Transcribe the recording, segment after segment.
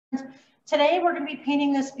Today we're going to be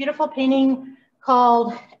painting this beautiful painting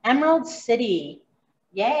called Emerald City.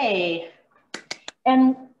 Yay!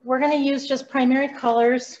 And we're going to use just primary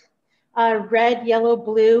colors, red, yellow,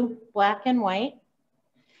 blue, black, and white.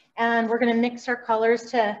 And we're going to mix our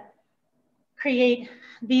colors to create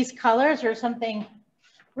these colors or something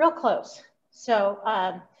real close.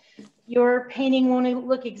 So your painting won't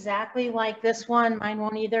look exactly like this one. Mine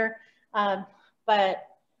won't either. But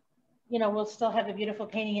you know, we'll still have a beautiful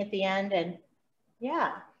painting at the end. And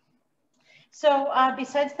yeah. So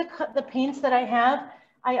besides the paints that I have,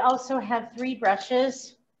 I also have 3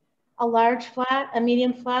 brushes, a large flat, a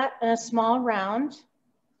medium flat, and a small round.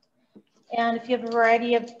 And if you have a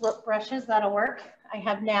variety of brushes, that'll work. I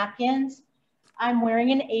have napkins. I'm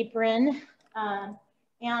wearing an apron.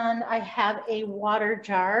 And I have a water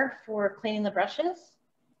jar for cleaning the brushes,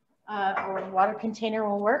 or a water container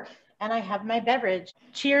will work. And I have my beverage.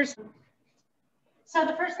 Cheers. So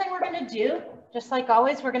the first thing we're going to do, just like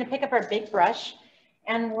always, we're going to pick up our big brush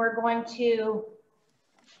and we're going to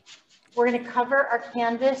cover our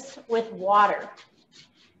canvas with water.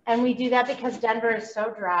 And we do that because Denver is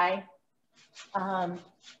so dry, and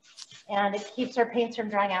it keeps our paints from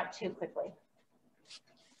drying out too quickly.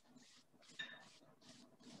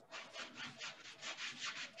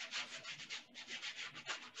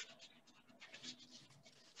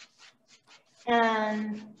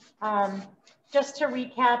 And just to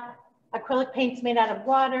recap, acrylic paint's made out of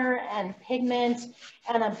water and pigment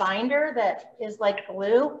and a binder that is like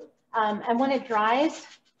glue. And when it dries,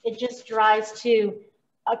 it just dries to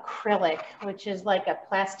acrylic, which is like a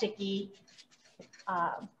plasticky,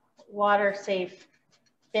 water-safe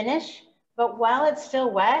finish. But while it's still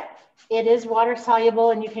wet, it is water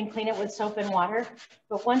soluble and you can clean it with soap and water.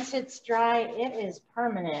 But once it's dry, it is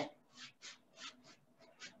permanent.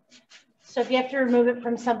 So if you have to remove it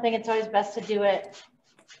from something, it's always best to do it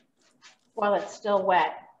while it's still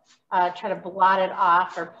wet. Try to blot it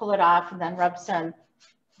off or pull it off and then rub some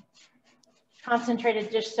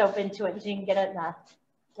concentrated dish soap into it so you can get it in the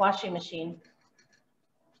washing machine.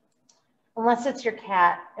 Unless it's your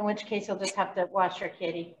cat, in which case you'll just have to wash your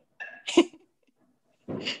kitty.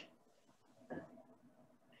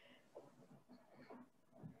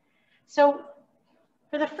 So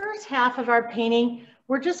for the first half of our painting,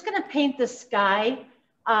 we're just going to paint the sky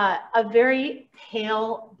a very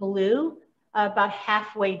pale blue, about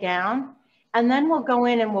halfway down. And then we'll go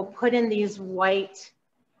in and we'll put in these white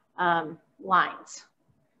lines.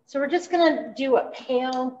 So we're just going to do a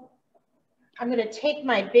pale. I'm going to take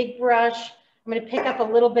my big brush. I'm going to pick up a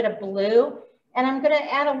little bit of blue and I'm going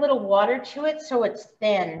to add a little water to it so it's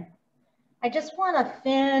thin. I just want a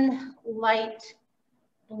thin, light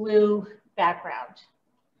blue background.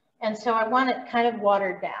 And so I want it kind of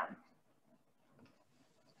watered down.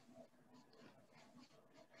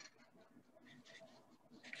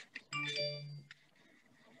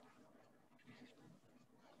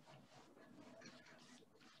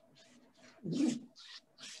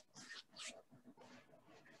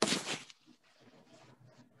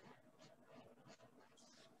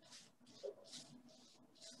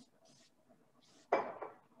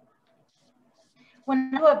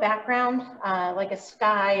 When I do a background, like a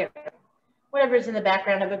sky or whatever's in the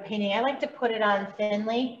background of a painting, I like to put it on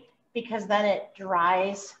thinly because then it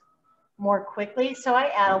dries more quickly. So I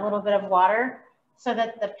add a little bit of water so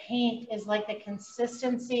that the paint is like the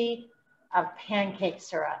consistency of pancake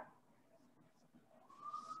syrup.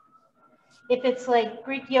 If it's like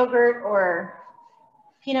Greek yogurt or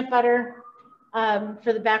peanut butter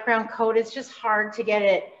for the background coat, it's just hard to get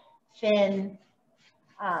it thin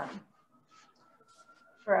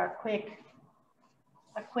for a quick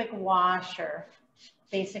wash or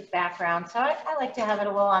basic background. So I like to have it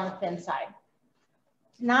a little on the thin side.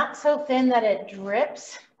 Not so thin that it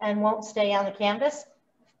drips and won't stay on the canvas,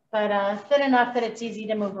 but thin enough that it's easy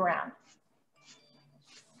to move around.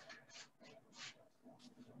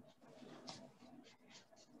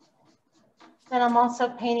 Then I'm also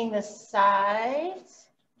painting the sides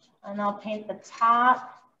and I'll paint the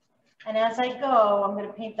top. And as I go, I'm going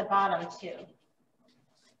to paint the bottom too.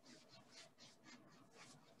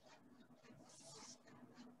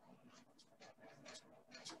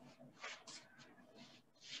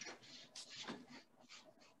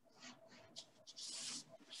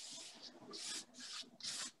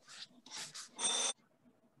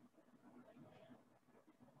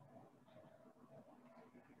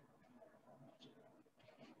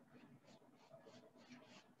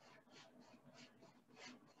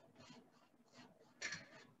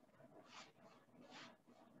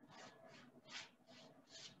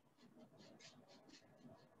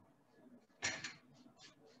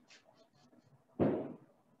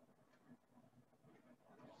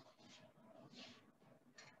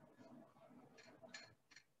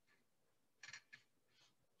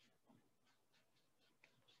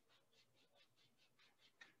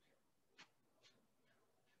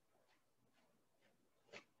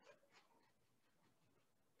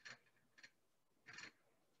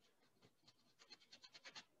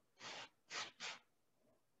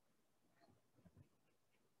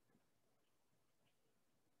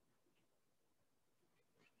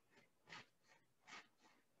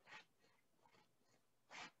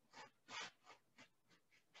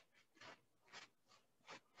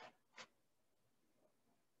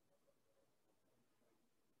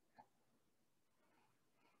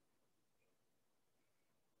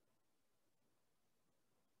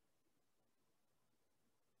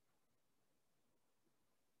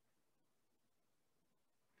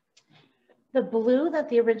 The blue that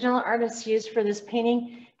the original artist used for this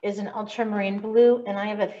painting is an ultramarine blue, and I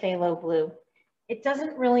have a phthalo blue. It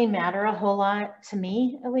doesn't really matter a whole lot to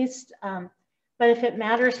me, at least, but if it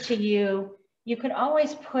matters to you, you could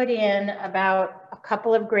always put in about a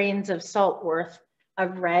couple of grains of salt worth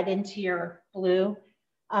of red into your blue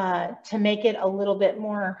to make it a little bit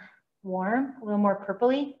more warm, a little more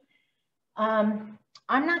purpley. I'm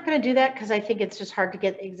not going to do that because I think it's just hard to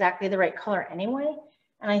get exactly the right color anyway.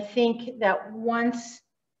 And I think that once,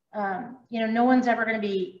 you know, no one's ever going to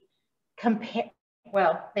be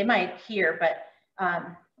well, they might here, but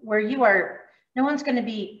where you are, no one's going to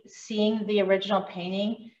be seeing the original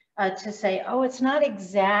painting to say, oh, it's not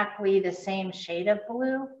exactly the same shade of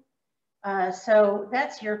blue. So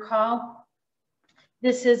that's your call.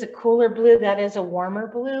 This is a cooler blue, that is a warmer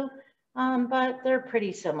blue, but they're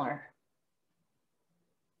pretty similar.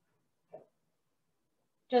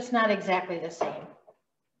 Just not exactly the same.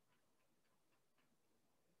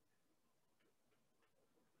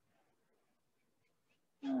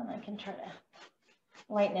 I can try to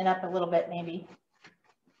lighten it up a little bit maybe.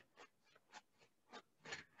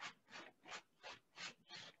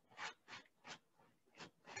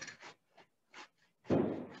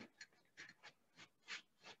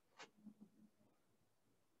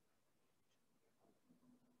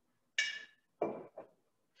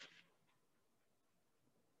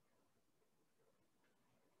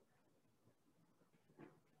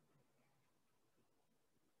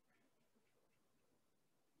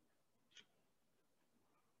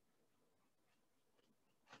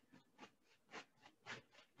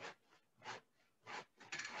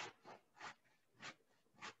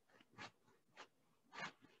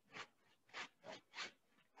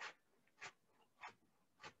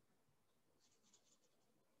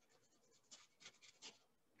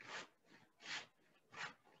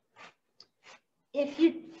 If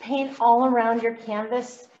you paint all around your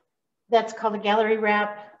canvas, that's called a gallery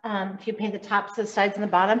wrap. If you paint the tops, the sides, and the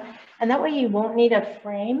bottom, and that way you won't need a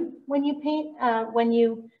frame when you paint, when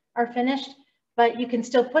you are finished, but you can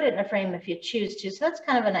still put it in a frame if you choose to. So that's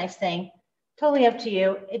kind of a nice thing. Totally up to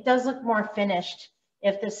you. It does look more finished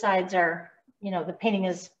if the sides are, you know, the painting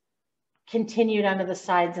is continued onto the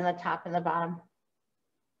sides and the top and the bottom.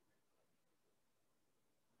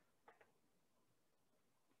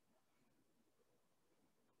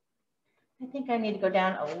 I think I need to go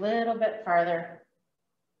down a little bit farther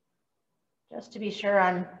just to be sure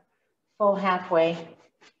I'm full halfway.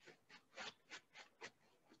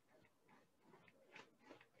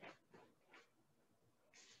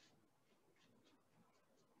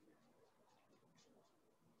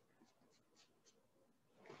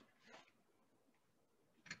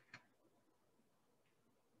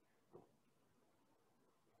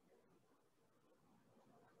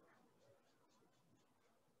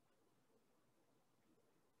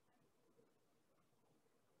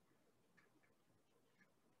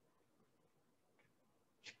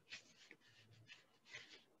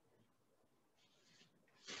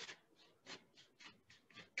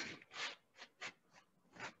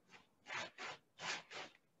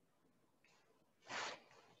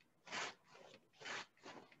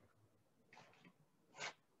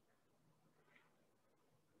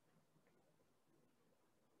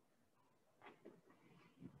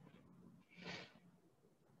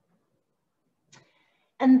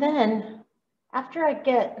 And then after I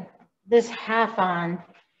get this half on,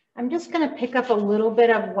 I'm just going to pick up a little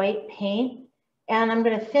bit of white paint and I'm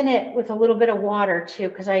going to thin it with a little bit of water too,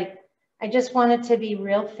 because I just want it to be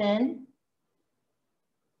real thin.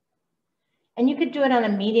 And you could do it on a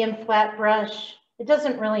medium flat brush. It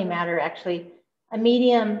doesn't really matter actually. A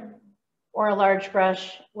medium or a large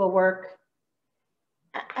brush will work.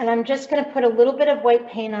 And I'm just going to put a little bit of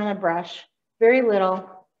white paint on a brush, very little.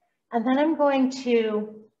 And then I'm going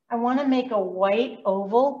to, I want to make a white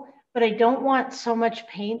oval, but I don't want so much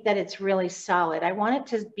paint that it's really solid. I want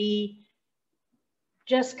it to be,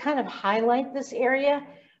 just kind of highlight this area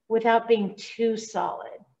without being too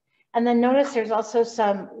solid. And then notice there's also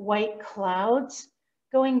some white clouds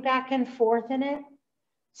going back and forth in it.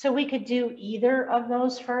 So we could do either of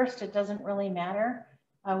those first. It doesn't really matter.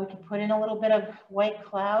 We could put in a little bit of white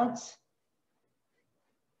clouds.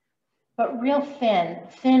 But real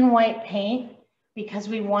thin white paint, because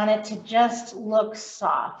we want it to just look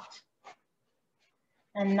soft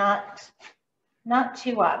and not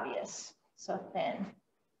too obvious, so thin.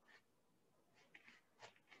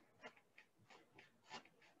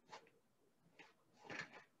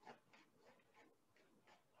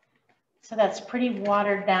 So that's pretty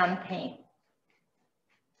watered down paint.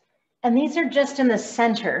 And these are just in the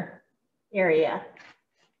center area.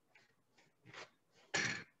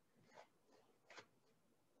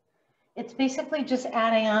 It's basically just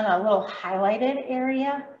adding on a little highlighted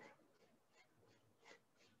area.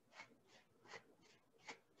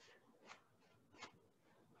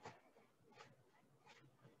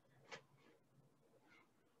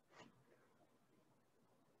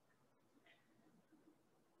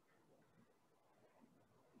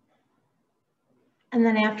 And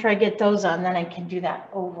then after I get those on, then I can do that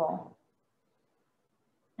oval.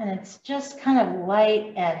 And it's just kind of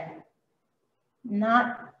light and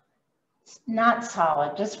not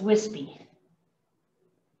solid, just wispy.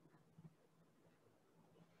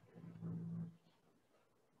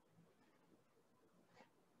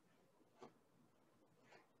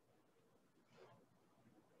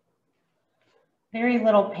 Very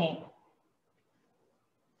little paint.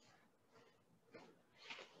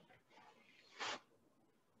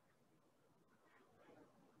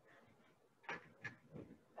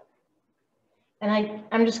 And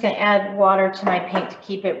I'm just going to add water to my paint to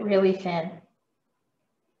keep it really thin.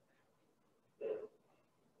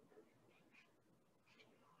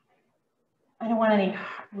 I don't want any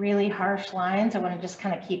really harsh lines. I want to just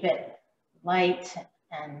kind of keep it light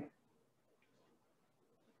and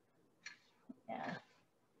yeah.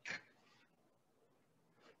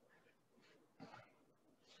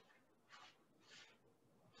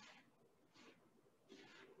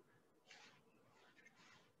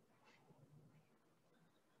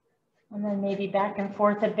 And then maybe back and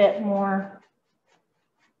forth a bit more.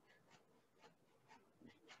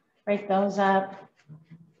 Break those up.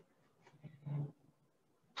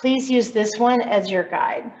 Please use this one as your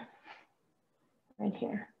guide, right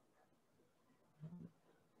here.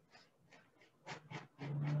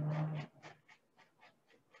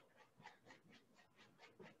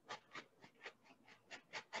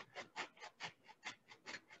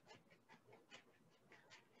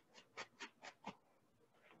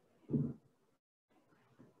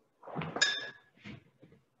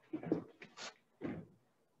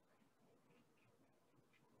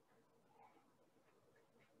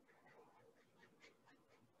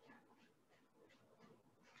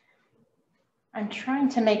 I'm trying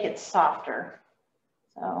to make it softer,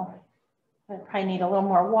 so I probably need a little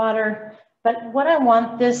more water. But what I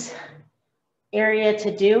want this area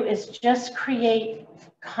to do is just create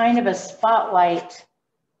kind of a spotlight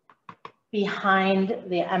behind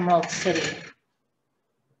the Emerald City.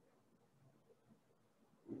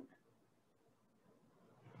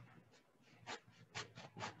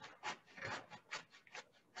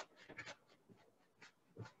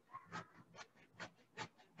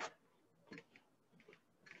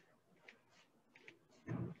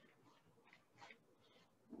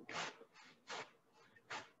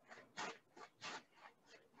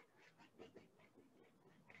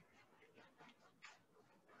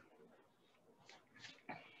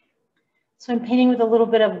 So I'm painting with a little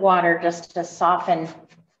bit of water just to soften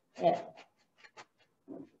it.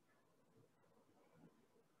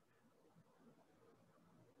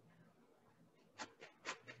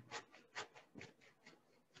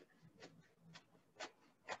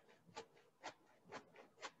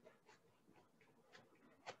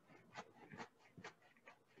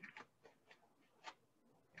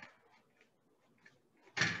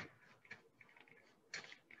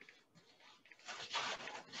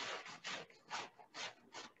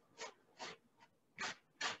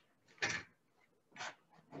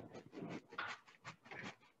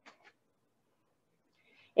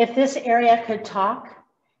 If this area could talk,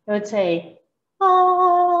 it would say,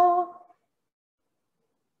 oh.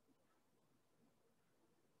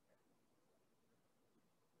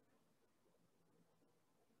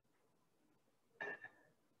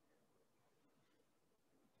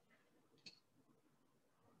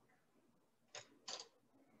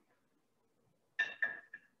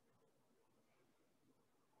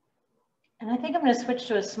 And I think I'm going to switch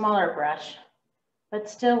to a smaller brush, but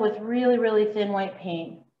still with really, really thin white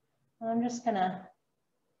paint. I'm just going to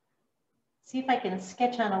see if I can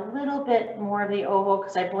sketch on a little bit more of the oval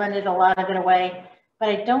because I blended a lot of it away, but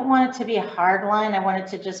I don't want it to be a hard line. I want it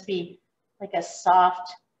to just be like a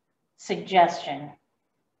soft suggestion.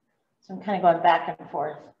 So I'm kind of going back and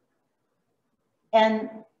forth. And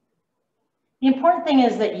the important thing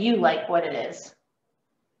is that you like what it is.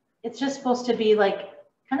 It's just supposed to be like,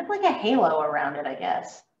 kind of like a halo around it, I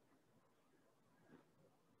guess.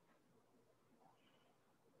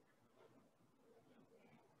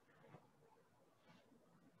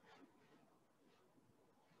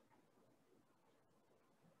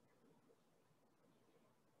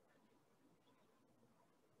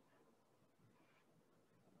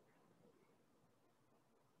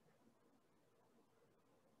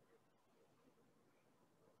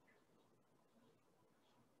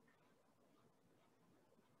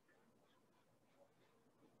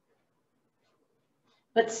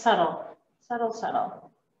 but subtle, subtle,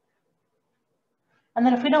 subtle. And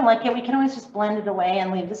then if we don't like it, we can always just blend it away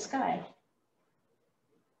and leave the sky.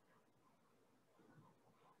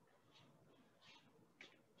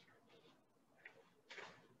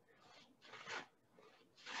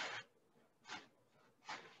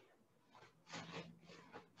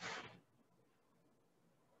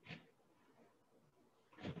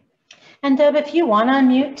 And Deb, if you want to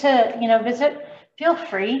unmute to, visit, feel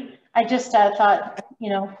free. I just thought,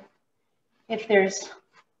 if there's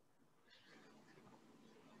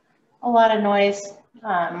a lot of noise,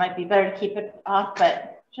 might be better to keep it off,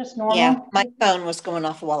 but just normal. Yeah, my phone was going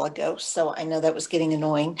off a while ago, so I know that was getting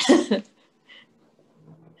annoying.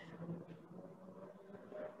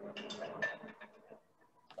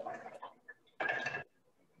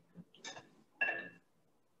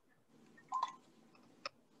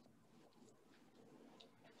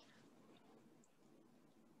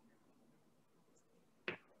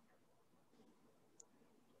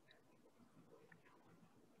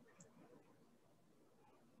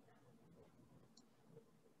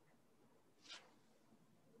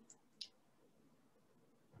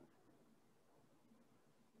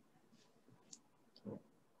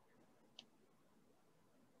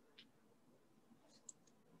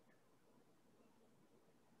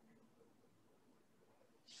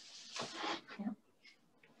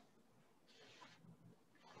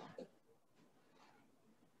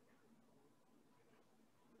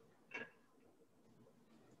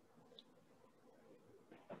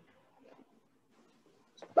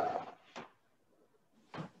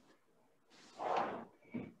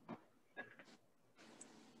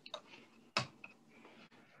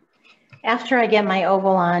 After I get my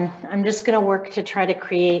oval on, I'm just going to work to try to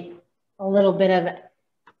create a little bit of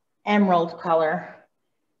emerald color.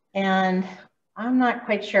 And I'm not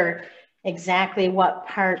quite sure exactly what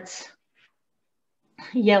parts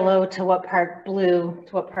yellow to what part blue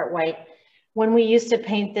to what part white. When we used to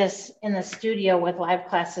paint this in the studio with live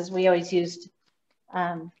classes, we always used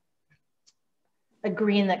a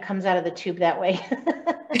green that comes out of the tube that way.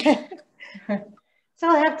 So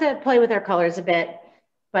I'll have to play with our colors a bit,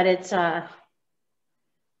 but it's, I'm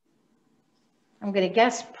going to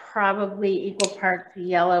guess probably equal parts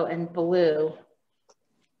yellow and blue,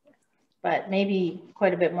 but maybe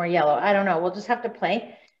quite a bit more yellow. I don't know. We'll just have to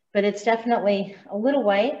play, but it's definitely a little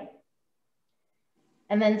white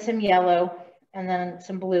and then some yellow and then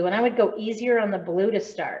some blue. And I would go easier on the blue to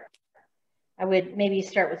start. I would maybe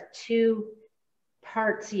start with 2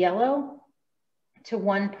 parts yellow to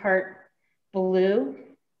 1 part blue,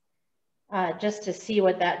 just to see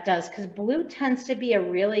what that does, because blue tends to be a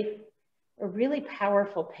really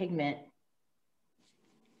powerful pigment,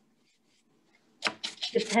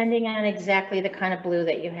 depending on exactly the kind of blue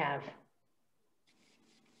that you have.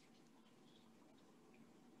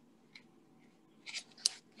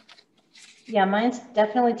 Yeah, mine's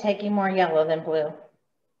definitely taking more yellow than blue.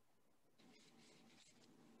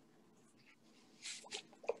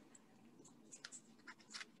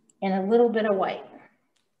 And a little bit of white.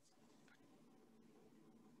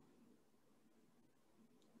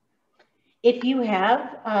 If you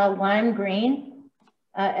have lime green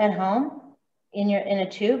at home in a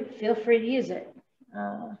tube, feel free to use it.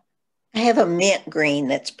 I have a mint green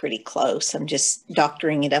that's pretty close. I'm just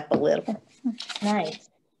doctoring it up a little. Nice.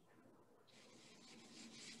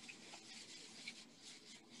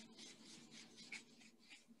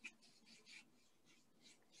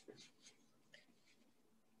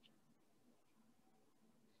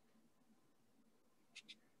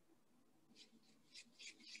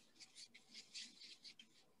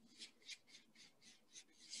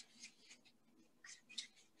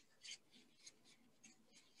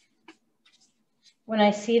 When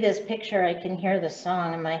I see this picture, I can hear the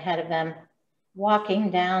song in my head of them walking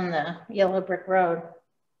down the yellow brick road.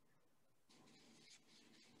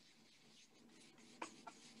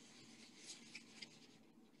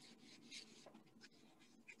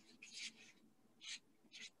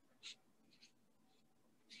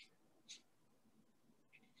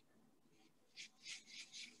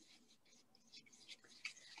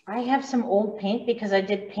 I have some old paint because I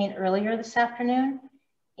did paint earlier this afternoon.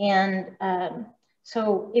 And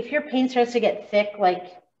so if your paint starts to get thick,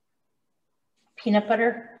 like peanut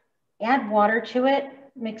butter, add water to it,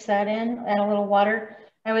 mix that in, add a little water.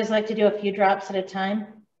 I always like to do a few drops at a time.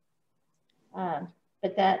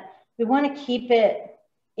 But that we want to keep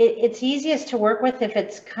it's easiest to work with if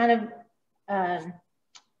it's kind of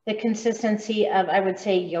the consistency of, I would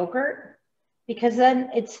say, yogurt, because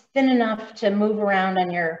then it's thin enough to move around on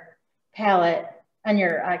your palette, on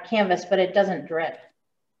your canvas, but it doesn't drip.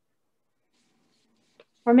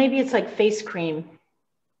 Or maybe it's like face cream.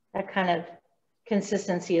 That kind of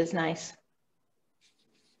consistency is nice.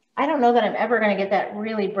 I don't know that I'm ever going to get that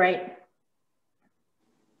really bright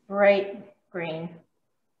green.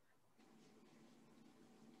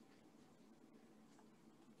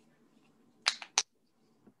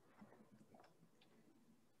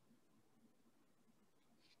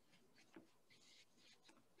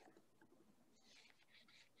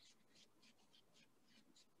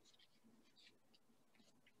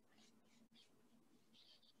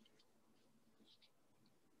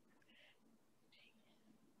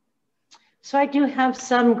 So I do have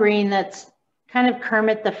some green that's kind of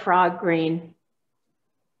Kermit the Frog green.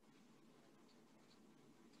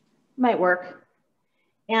 Might work.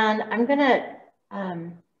 And I'm gonna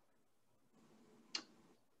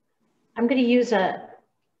use a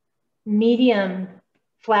medium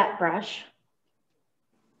flat brush.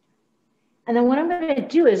 And then what I'm gonna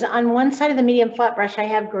do is on one side of the medium flat brush, I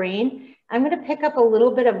have green. I'm gonna pick up a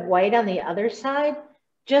little bit of white on the other side,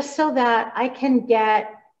 just so that I can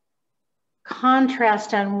get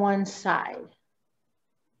contrast on one side.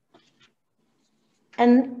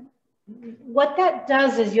 And what that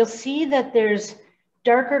does is you'll see that there's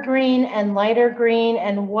darker green and lighter green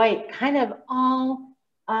and white kind of all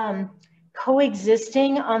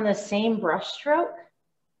coexisting on the same brush stroke.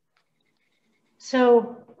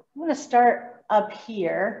 So I'm going to start up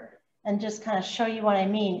here and just kind of show you what I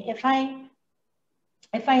mean. If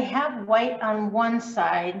I have white on one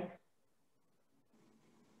side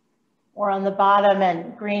or on the bottom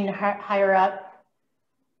and green higher up,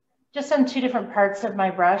 just on two different parts of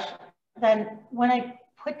my brush, then when I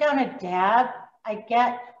put down a dab, I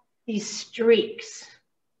get these streaks.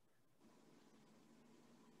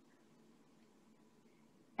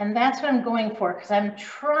 And that's what I'm going for, because I'm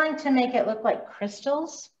trying to make it look like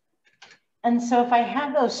crystals. And so if I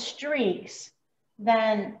have those streaks,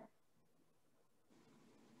 then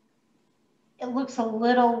it looks a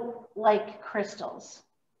little like crystals.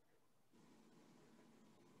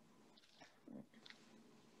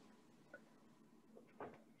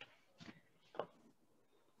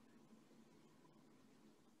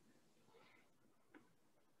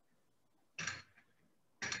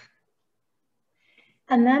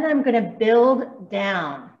 And then I'm going to build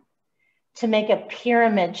down to make a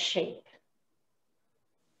pyramid shape.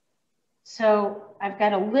 So I've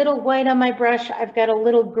got a little white on my brush. I've got a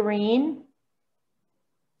little green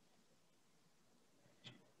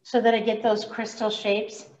so that I get those crystal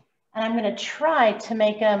shapes. And I'm going to try to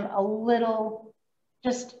make them a little,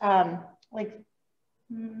 just like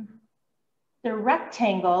they're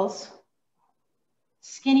rectangles,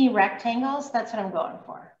 skinny rectangles. That's what I'm going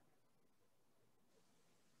for.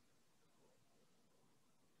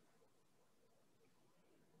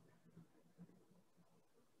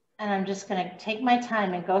 And I'm just going to take my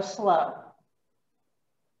time and go slow.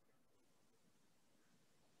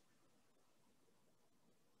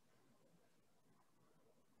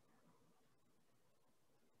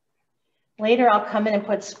 Later, I'll come in and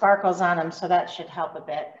put sparkles on them, so that should help a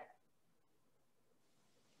bit.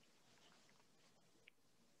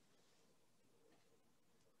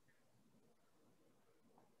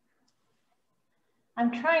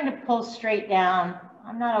 I'm trying to pull straight down.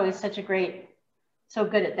 I'm not always so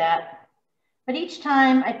good at that. But each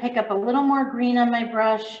time I pick up a little more green on my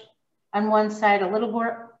brush on one side, a little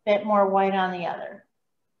bit more white on the other.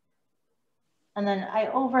 And then I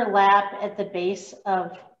overlap at the base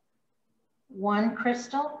of one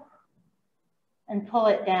crystal and pull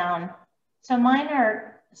it down. So mine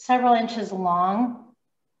are several inches long.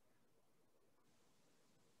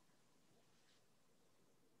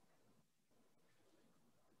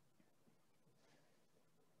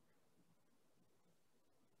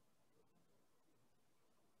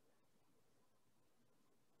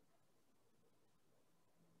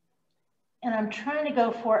 And I'm trying to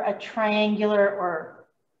go for a triangular or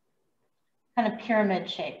kind of pyramid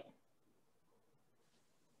shape.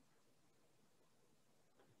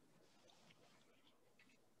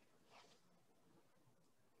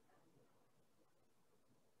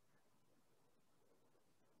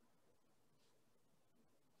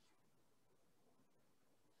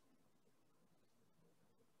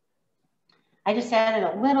 I just added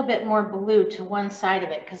a little bit more blue to one side of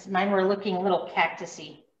it because mine were looking a little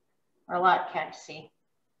cactusy, or a lot cactusy.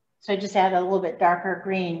 So I just added a little bit darker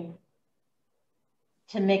green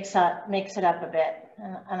to mix it up a bit,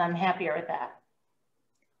 and I'm happier with that.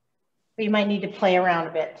 But you might need to play around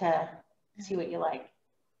a bit to see what you like.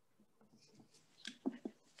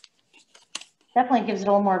 Definitely gives it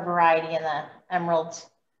a little more variety in the emeralds.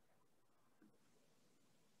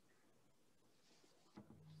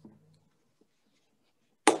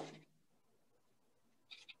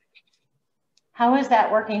 How is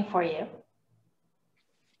that working for you?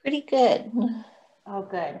 Pretty good. Oh,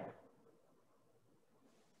 good.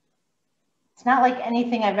 It's not like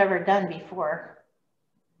anything I've ever done before.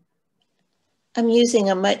 I'm using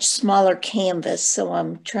a much smaller canvas, so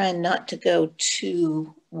I'm trying not to go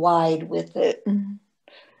too wide with it.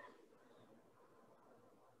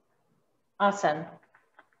 Awesome.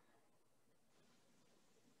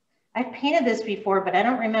 I've painted this before, but I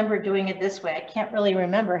don't remember doing it this way. I can't really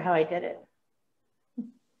remember how I did it.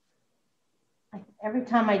 Every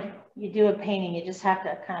time you do a painting, you just have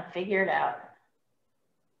to kind of figure it out.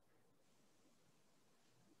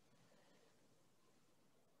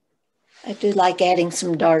 I do like adding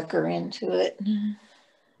some darker into it.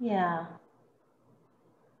 Yeah.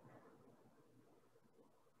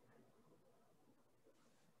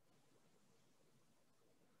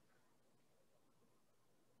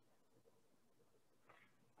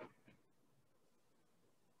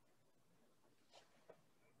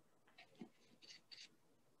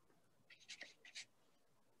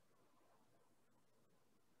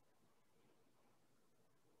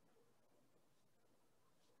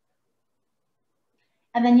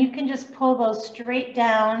 And then you can just pull those straight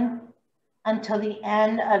down until the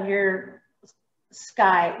end of your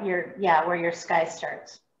sky, where your sky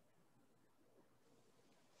starts.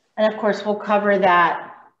 And of course, we'll cover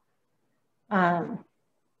that, you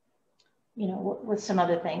know, with some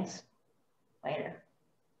other things later.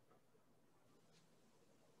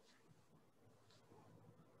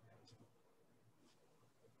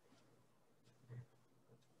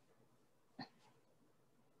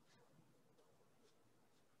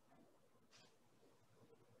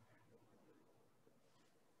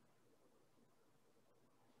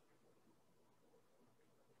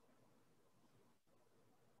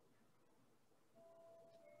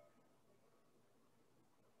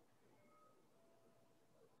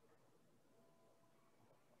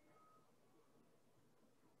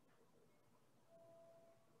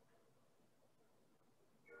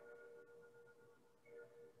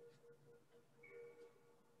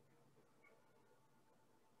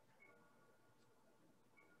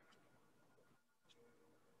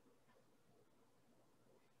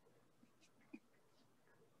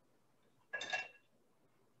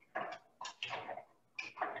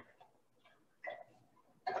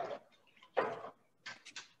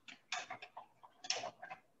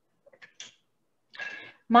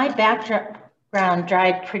 My background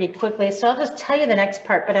dried pretty quickly, so I'll just tell you the next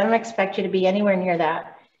part, but I don't expect you to be anywhere near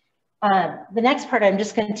that. The next part, I'm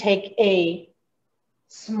just going to take a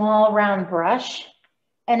small round brush,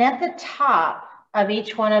 and at the top of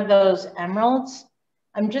each one of those emeralds,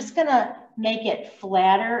 I'm just going to make it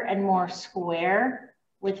flatter and more square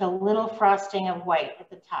with a little frosting of white at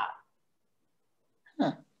the top.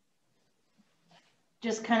 Huh.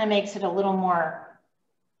 Just kind of makes it a little more,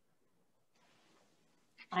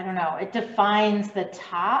 I don't know, it defines the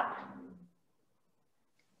top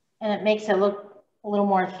and it makes it look a little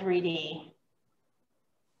more 3D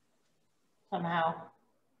somehow.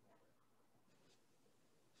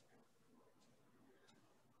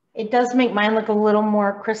 It does make mine look a little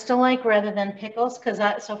more crystal-like rather than pickles, because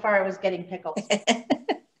so far I was getting pickles.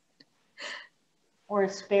 Or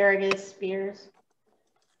asparagus spears.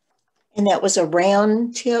 And that was a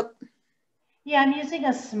round tip? Yeah, I'm using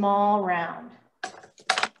a small round.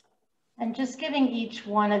 And just giving each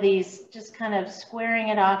one of these, just kind of squaring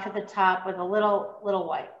it off at the top with a little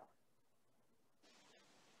white.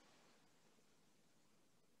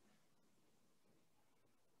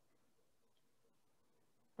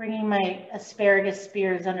 Bringing my asparagus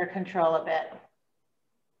spears under control a bit.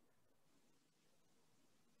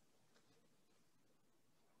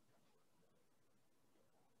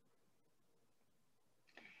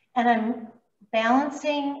 And I'm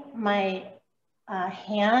balancing my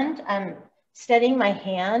hand. I'm steadying my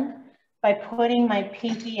hand by putting my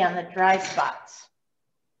pinky on the dry spots.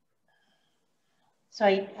 So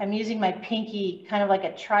I'm using my pinky kind of like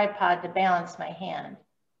a tripod to balance my hand.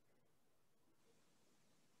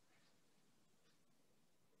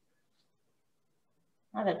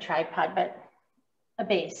 Not a tripod, but a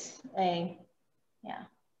base, a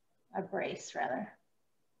brace rather.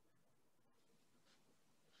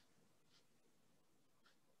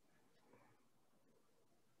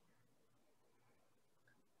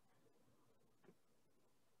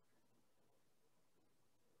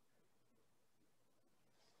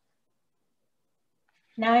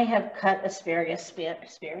 Now I have cut asparagus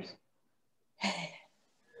spears.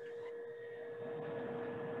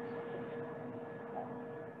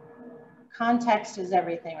 Context is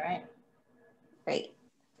everything, right? Right.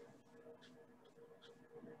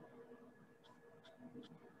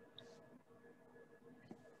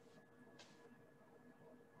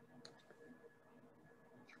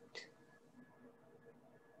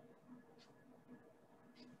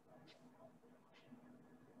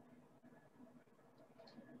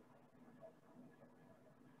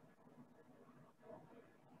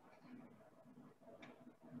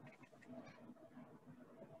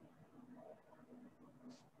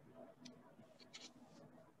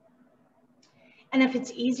 And if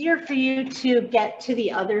it's easier for you to get to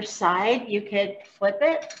the other side, you could flip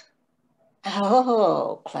it.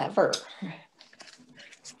 Oh, clever.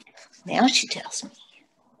 Now she tells me.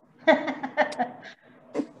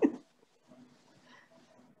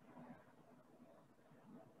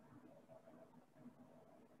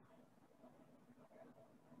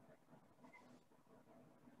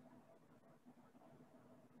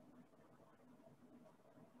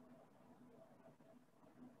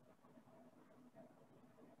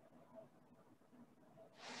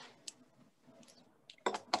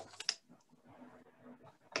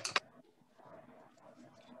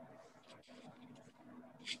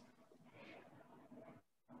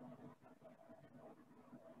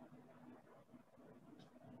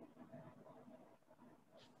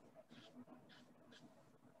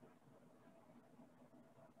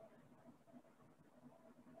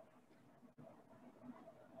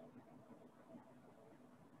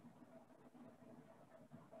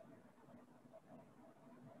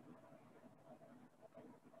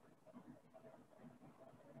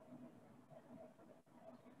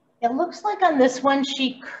 It looks like on this one,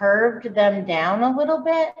 she curved them down a little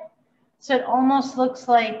bit. So it almost looks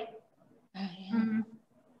like,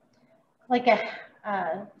 like a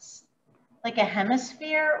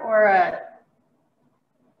hemisphere or a,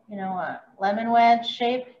 you know, a lemon wedge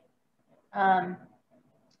shape. I'm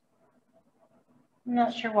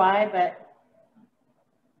not sure why, but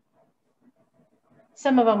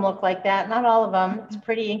some of them look like that. Not all of them. It's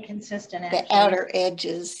pretty inconsistent, actually. The outer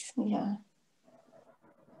edges, yeah.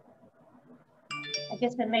 I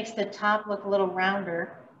guess it makes the top look a little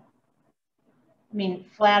rounder. I mean,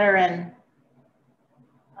 flatter and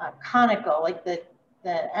conical, like the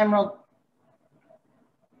emerald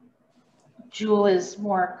jewel is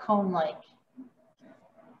more cone-like.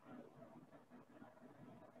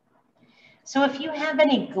 So if you have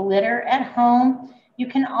any glitter at home, you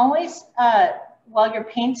can always, while your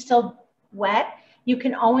paint's still wet, you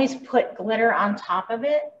can always put glitter on top of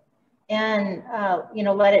it and, you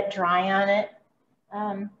know, let it dry on it.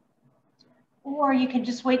 Or you can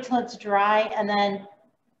just wait till it's dry and then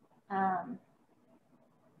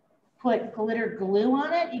put glitter glue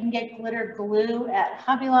on it. You can get glitter glue at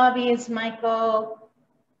Hobby Lobby's, Hobby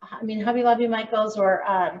Lobby, Michael's,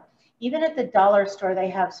 or even at the dollar store, they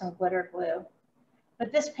have some glitter glue.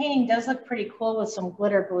 But this painting does look pretty cool with some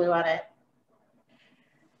glitter glue on it.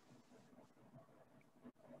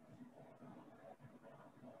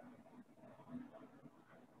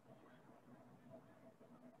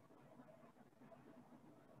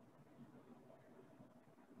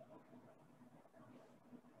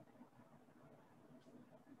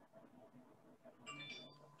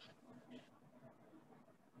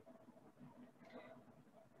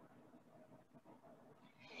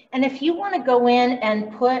 And if you want to go in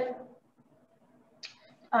and put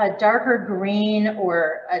a darker green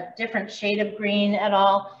or a different shade of green at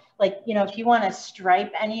all, like, you know, if you want to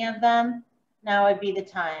stripe any of them, now would be the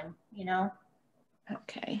time, you know?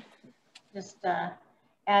 Okay. Just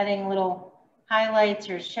adding little highlights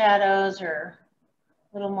or shadows or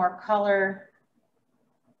a little more color.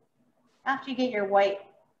 After you get your white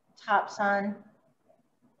tops on,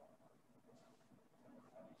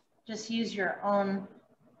 just use your own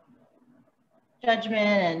judgment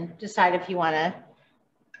and decide if you want to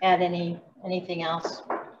add anything else.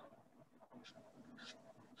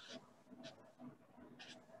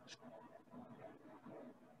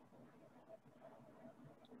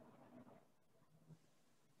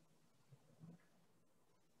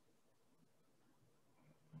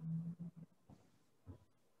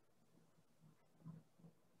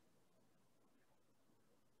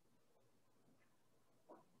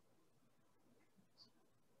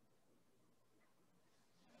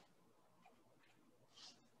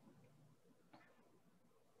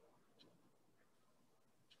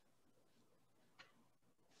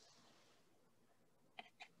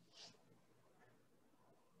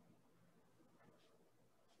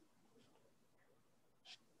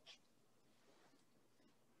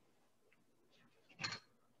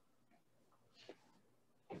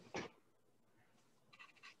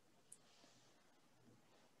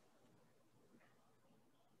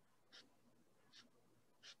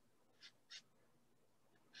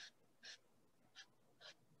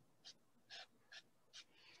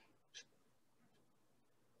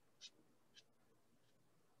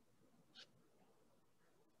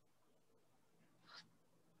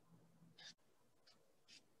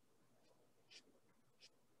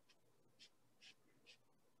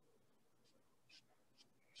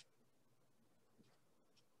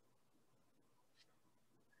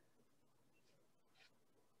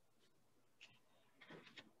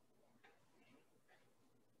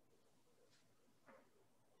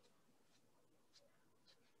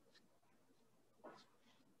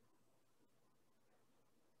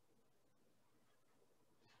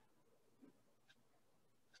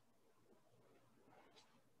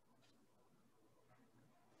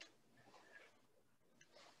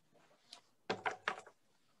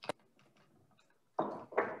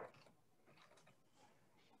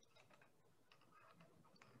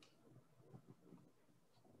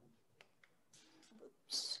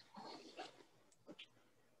 Oops.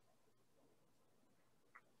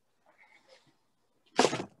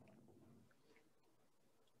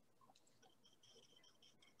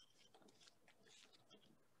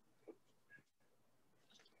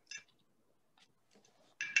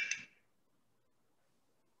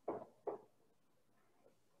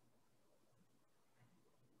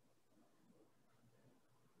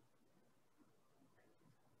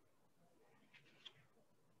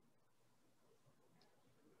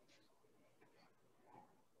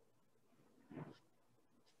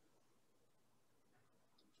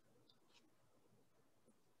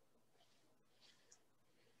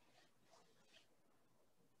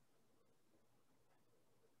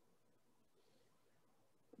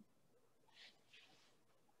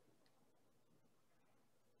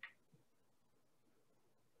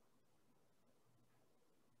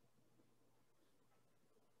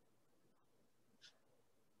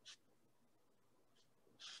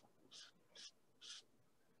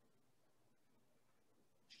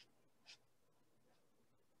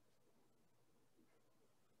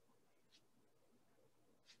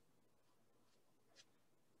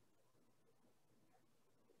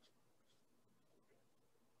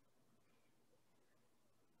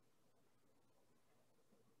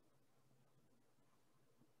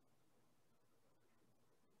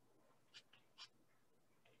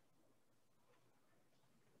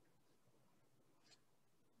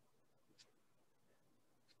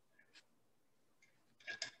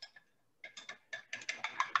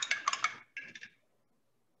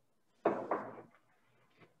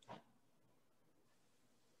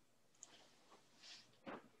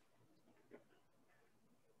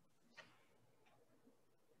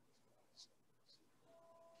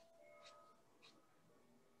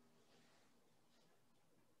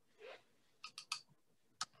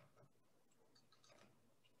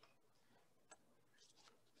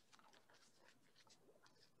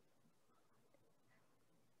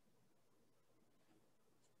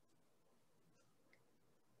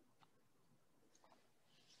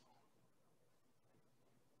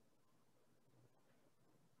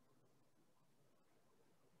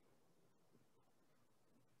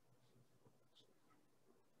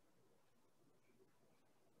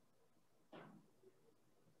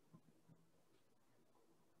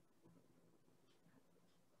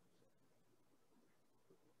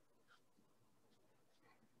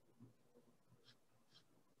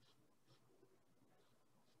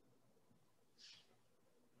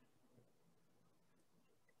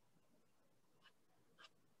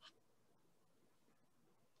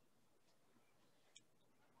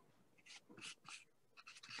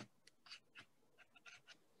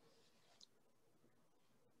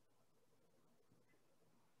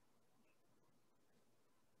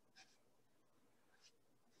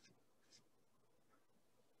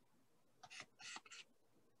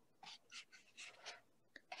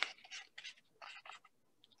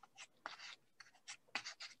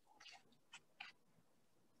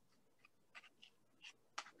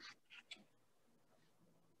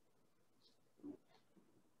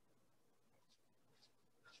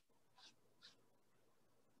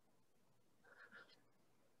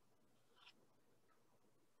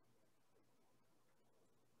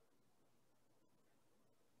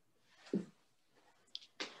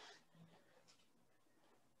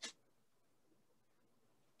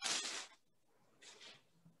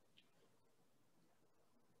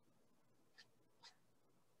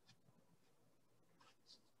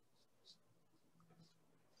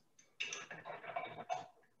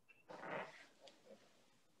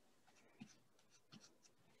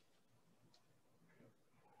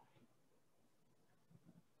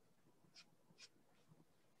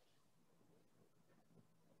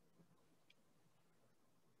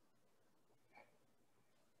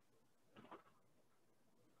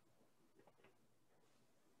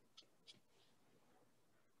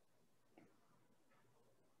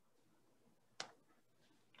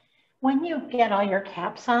 When you get all your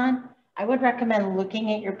caps on, I would recommend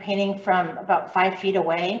looking at your painting from about 5 feet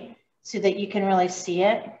away so that you can really see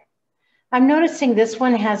it. I'm noticing this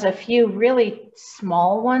one has a few really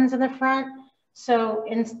small ones in the front. So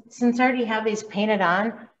since I already have these painted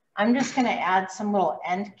on, I'm just gonna add some little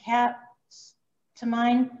end caps to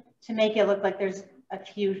mine to make it look like there's a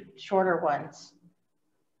few shorter ones.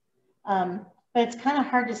 But it's kind of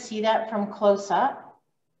hard to see that from close up.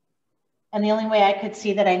 And the only way I could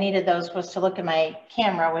see that I needed those was to look at my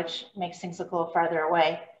camera, which makes things look a little farther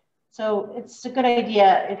away. So it's a good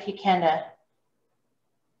idea if you can to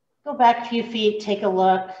go back a few feet, take a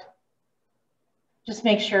look, just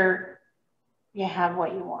make sure you have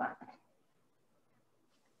what you want.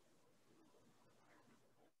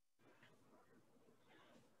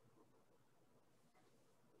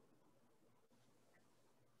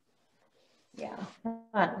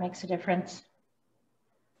 That makes a difference.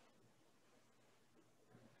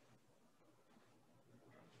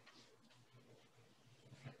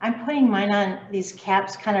 I'm putting mine on these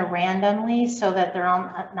caps kind of randomly so that they're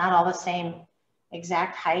all not all the same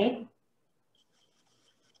exact height.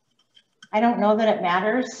 I don't know that it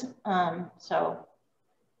matters. So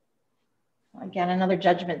again, another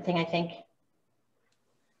judgment thing, I think.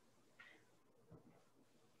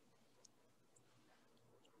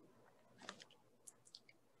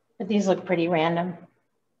 But these look pretty random.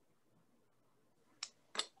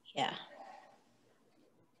 Yeah.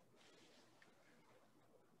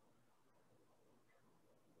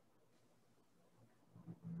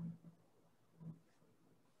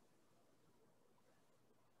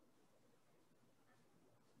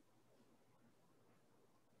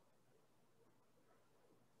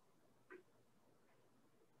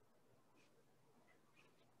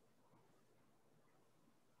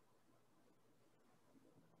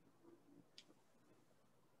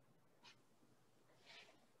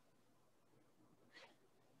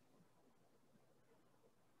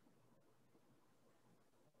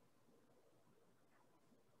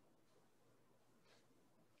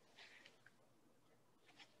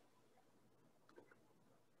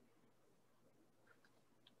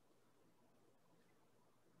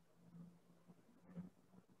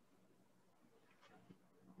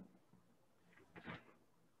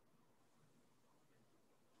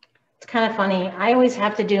 It's kind of funny. I always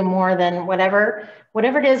have to do more than whatever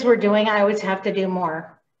it is we're doing. I always have to do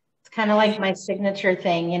more. It's kind of like my signature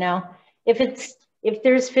thing, you know. If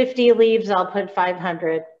there's 50 leaves, I'll put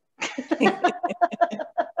 500. I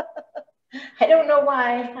don't know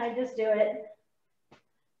why. I just do it.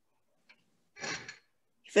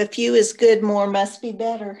 If a few is good, more must be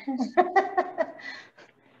better.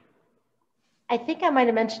 I think I might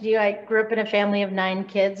have mentioned to you, I grew up in a family of 9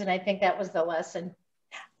 kids, and I think that was the lesson.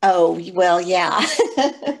 Oh, well, yeah.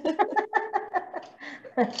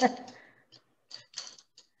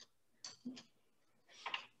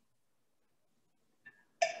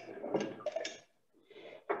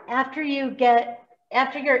 After you're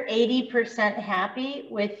 80% happy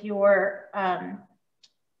with your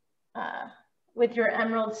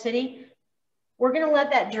Emerald City, we're going to let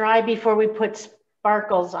that dry before we put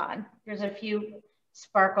sparkles on. There's a few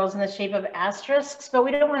sparkles in the shape of asterisks, but we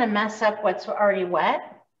don't want to mess up what's already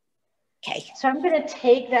wet. Okay. So I'm going to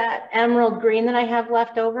take that emerald green that I have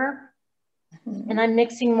left over, and I'm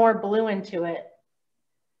mixing more blue into it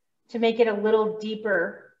to make it a little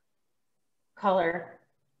deeper color.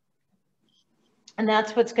 And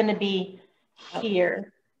that's what's going to be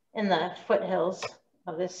here in the foothills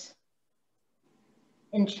of this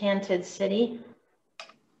enchanted city.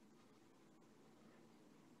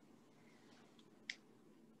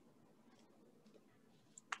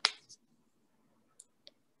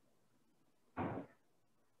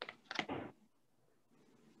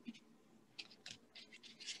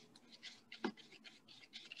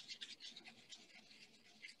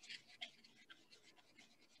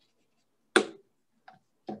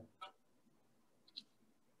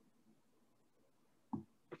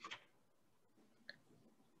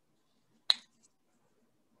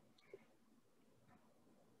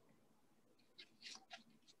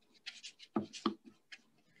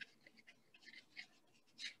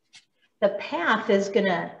 The path is going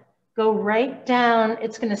to go right down.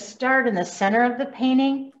 It's going to start in the center of the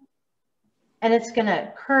painting, and it's going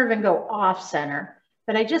to curve and go off center.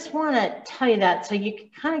 But I just want to tell you that so you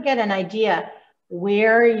can kind of get an idea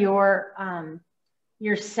where your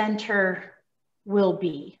center will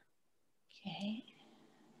be. Okay.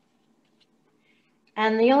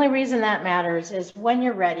 And the only reason that matters is when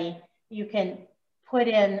you're ready, you can put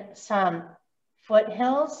in some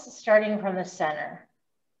foothills starting from the center.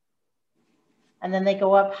 And then they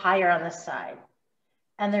go up higher on the side.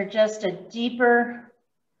 And they're just a deeper,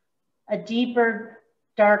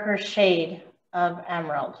 darker shade of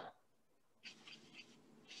emerald.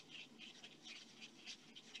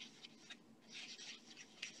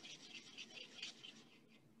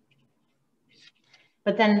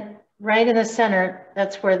 But then right in the center,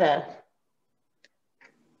 that's where the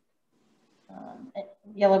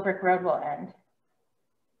yellow brick road will end.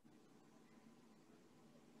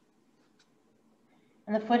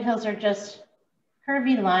 And the foothills are just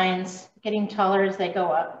curvy lines, getting taller as they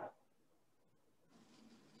go up.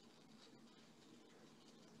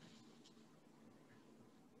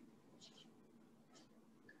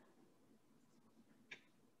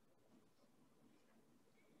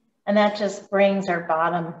 And that just brings our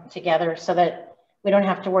bottom together so that we don't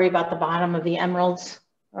have to worry about the bottom of the emeralds.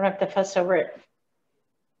 We don't have to fuss over it.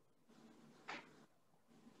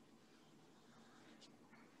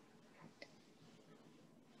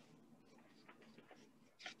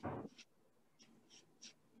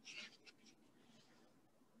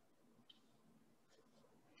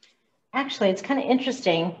 Actually, it's kind of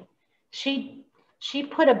interesting. She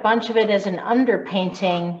put a bunch of it as an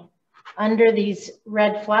underpainting under these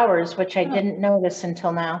red flowers, which I didn't notice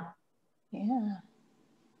until now. Yeah.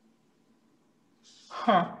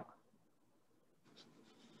 Huh.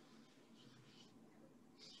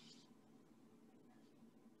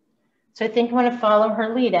 So I think I'm going to follow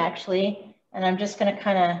her lead, actually, and I'm just going to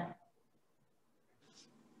kind of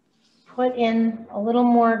put in a little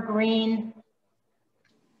more green.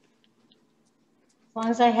 As long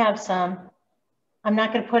as I have some. I'm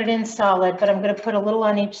not going to put it in solid, but I'm going to put a little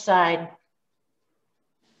on each side.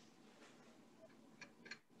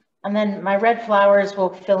 And then my red flowers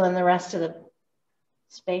will fill in the rest of the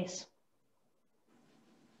space.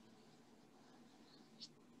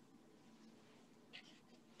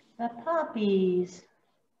 The poppies.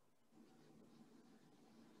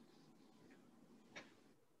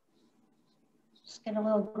 Just get a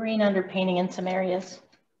little green underpainting in some areas.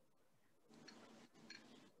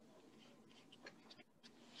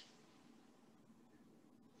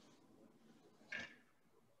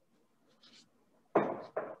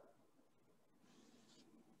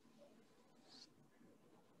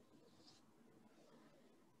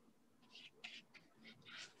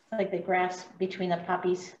 Like the grass between the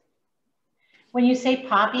poppies. When you say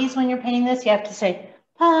poppies when you're painting this, you have to say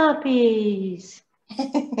poppies.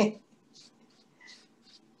 In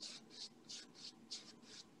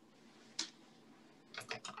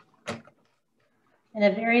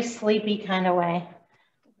a very sleepy kind of way.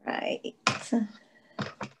 Right.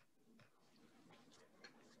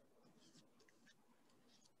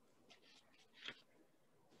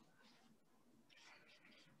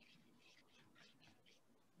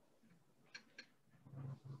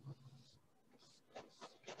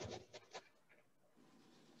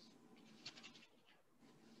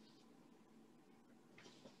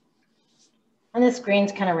 And this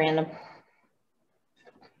green's kind of random.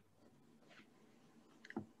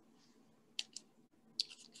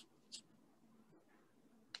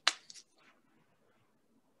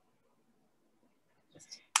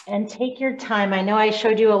 And take your time. I know I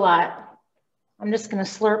showed you a lot. I'm just going to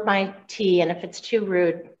slurp my tea, and if it's too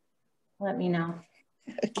rude, let me know.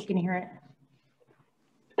 You can hear it.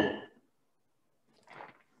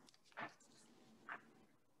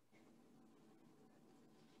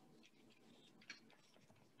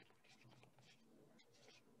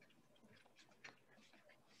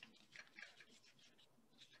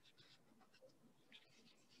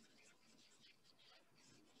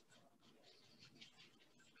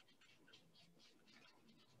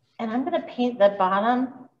 And I'm going to paint the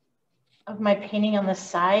bottom of my painting on the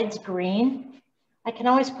sides green. I can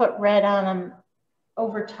always put red on them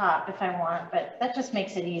over top if I want, but that just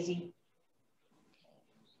makes it easy.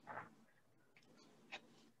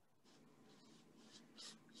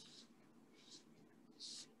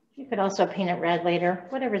 You could also paint it red later,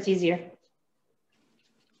 whatever's easier.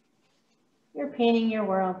 You're painting your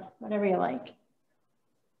world, whatever you like.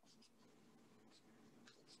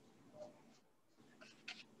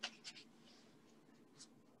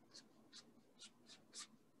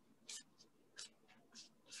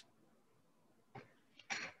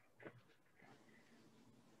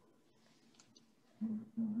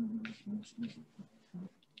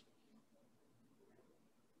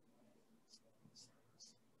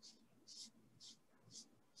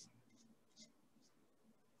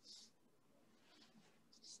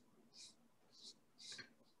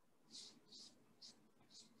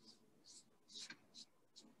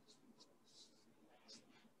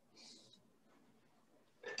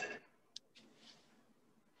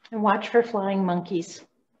 And watch for flying monkeys.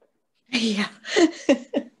 Yeah.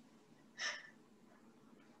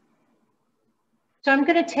 So I'm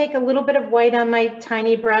going to take a little bit of white on my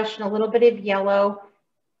tiny brush and a little bit of yellow.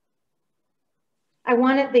 I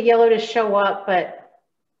wanted the yellow to show up, but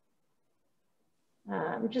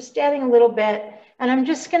I'm just adding a little bit. And I'm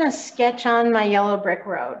just going to sketch on my yellow brick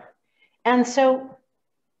road. And so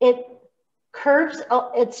it curves,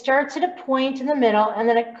 it starts at a point in the middle, and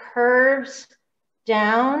then it curves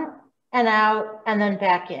down and out and then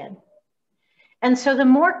back in. And so the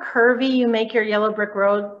more curvy you make your yellow brick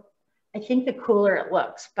road, I think the cooler it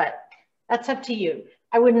looks, but that's up to you.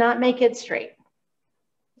 I would not make it straight.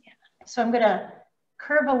 Yeah. So I'm gonna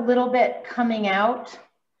curve a little bit coming out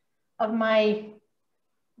of my,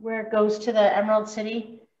 where it goes to the Emerald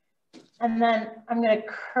City. And then I'm gonna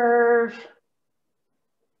curve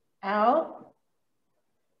out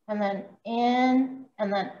and then in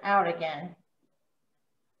and then out again.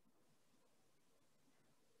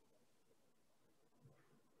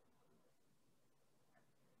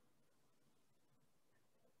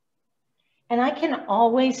 And I can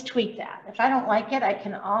always tweak that. If I don't like it, I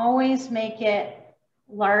can always make it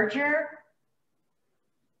larger.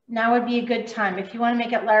 Now would be a good time. If you want to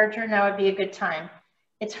make it larger, now would be a good time.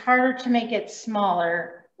 It's harder to make it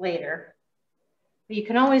smaller later, but you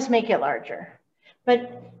can always make it larger.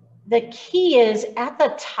 But the key is at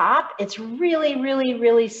the top, it's really, really,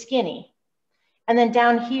 really skinny. And then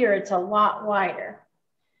down here, it's a lot wider.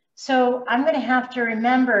 So I'm going to have to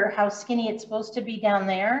remember how skinny it's supposed to be down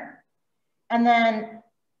there. And then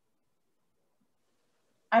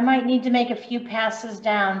I might need to make a few passes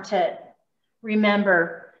down to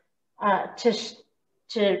remember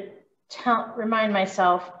to remind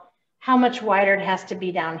myself how much wider it has to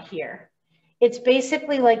be down here. It's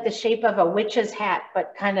basically like the shape of a witch's hat,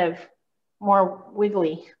 but kind of more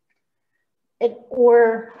wiggly.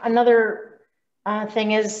 Or another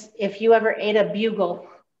thing is if you ever ate a bugle,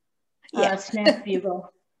 snack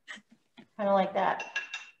bugle, kind of like that.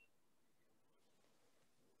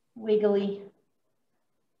 Wiggly.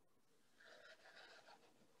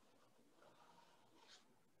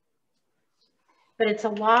 But it's a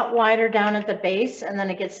lot wider down at the base, and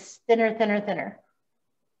then it gets thinner, thinner, thinner.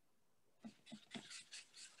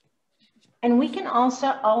 And we can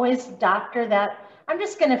also always doctor that. I'm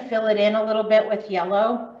just going to fill it in a little bit with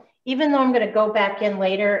yellow, even though I'm going to go back in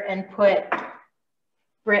later and put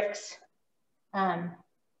bricks.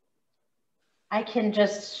 I can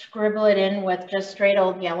just scribble it in with just straight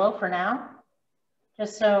old yellow for now,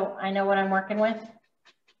 just so I know what I'm working with.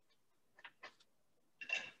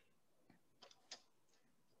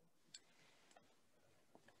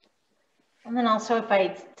 And then also if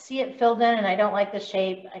I see it filled in and I don't like the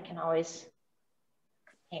shape, I can always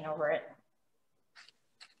paint over it.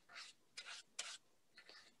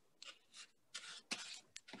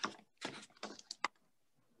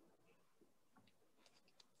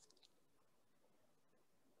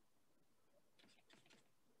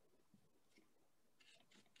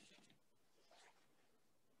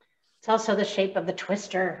 It's also the shape of the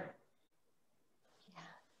twister.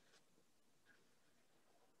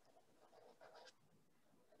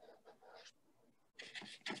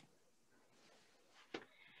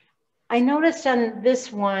 I noticed on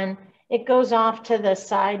this one, it goes off to the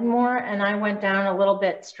side more, and I went down a little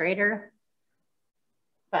bit straighter,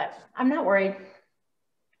 but I'm not worried.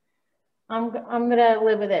 I'm gonna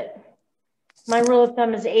live with it. My rule of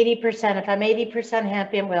thumb is 80%. If I'm 80%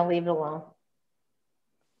 happy, I'm gonna leave it alone.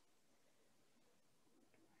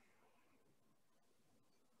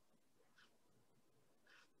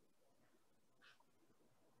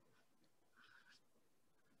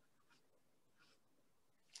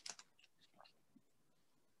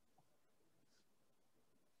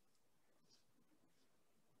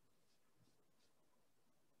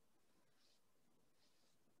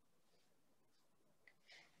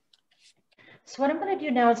 So what I'm going to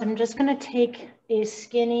do now is I'm just going to take a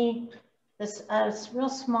skinny, this real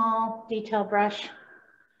small detail brush.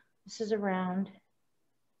 This is a round.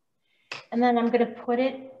 And then I'm going to put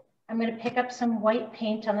it, I'm going to pick up some white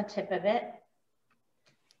paint on the tip of it.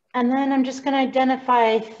 And then I'm just going to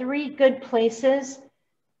identify 3 good places.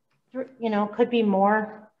 You know, could be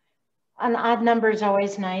more. An odd number is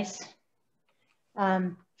always nice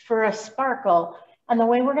for a sparkle. And the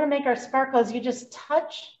way we're going to make our sparkle is you just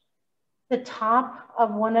touch the top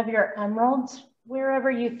of one of your emeralds wherever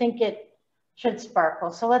you think it should sparkle.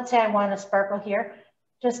 So let's say I want to sparkle here.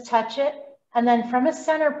 Just touch it. And then from a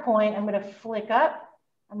center point, I'm going to flick up.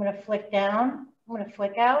 I'm going to flick down. I'm going to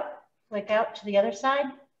flick out to the other side.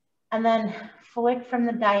 And then flick from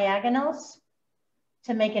the diagonals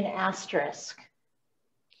to make an asterisk.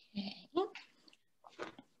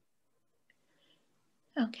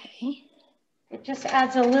 Okay. It just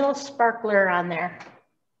adds a little sparkler on there.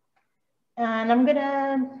 And I'm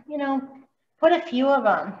gonna, you know, put a few of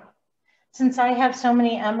them. Since I have so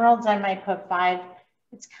many emeralds, I might put 5.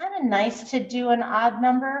 It's kind of nice to do an odd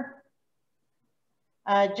number,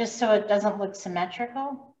 just so it doesn't look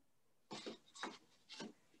symmetrical.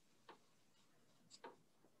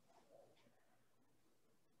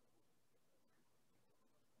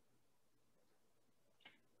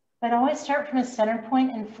 But always start from a center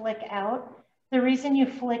point and flick out. The reason you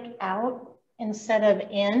flick out instead of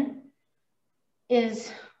in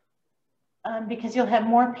is because you'll have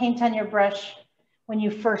more paint on your brush when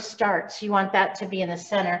you first start. So you want that to be in the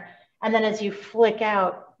center. And then as you flick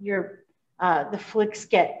out, the flicks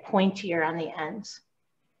get pointier on the ends.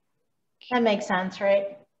 That makes sense,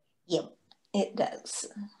 right? Yep, it does.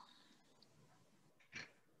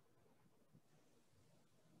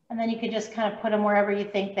 And then you could just kind of put them wherever you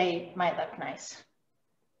think they might look nice.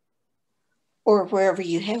 Or wherever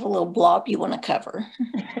you have a little blob you want to cover.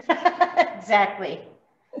 Exactly.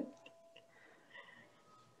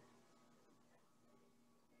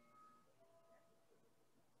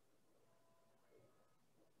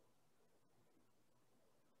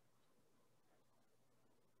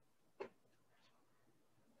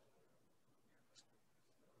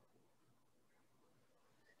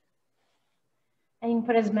 And you can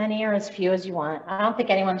put as many or as few as you want. I don't think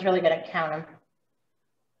anyone's really good at counting.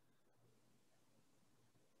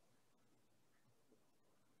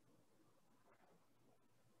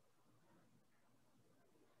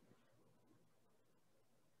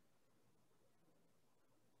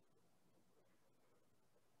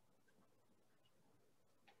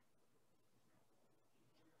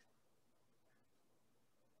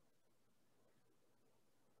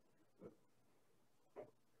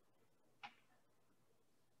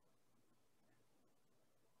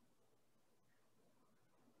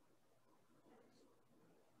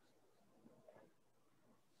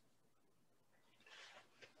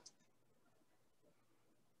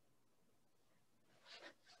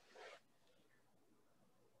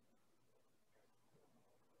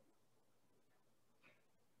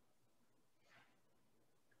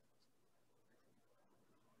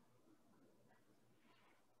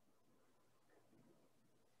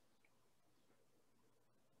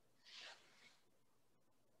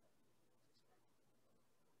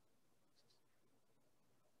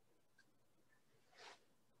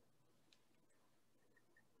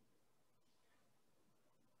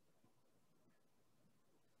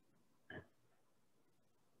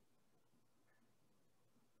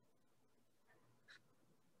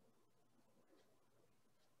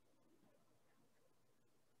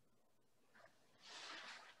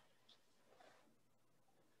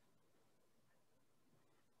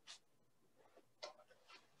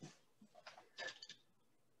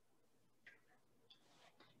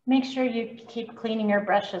 Make sure you keep cleaning your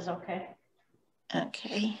brushes, okay?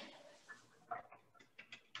 Okay.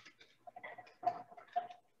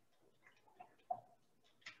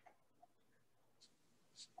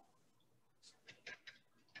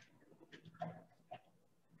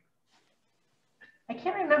 I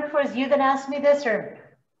can't remember if it was you that asked me this or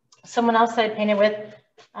someone else that I painted with.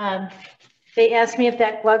 They asked me if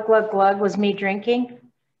that glug, glug, glug was me drinking.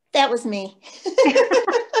 That was me.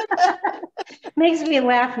 Makes me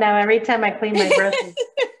laugh now every time I clean my brushes.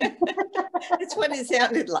 That's what it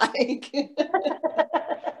sounded like.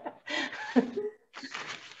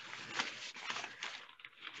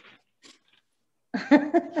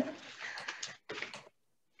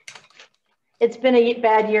 It's been a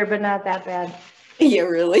bad year, but not that bad. Yeah,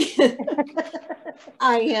 really.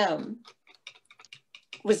 I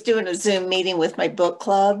was doing a Zoom meeting with my book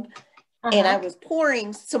club, and I was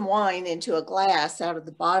pouring some wine into a glass out of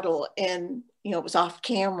the bottle, and it was off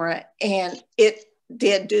camera, and it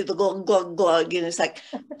did do the glug glug glug, and it's like,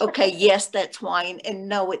 okay, yes, that's wine, and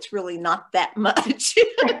no, it's really not that much.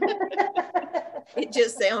 It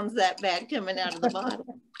just sounds that bad coming out of the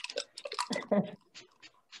bottle.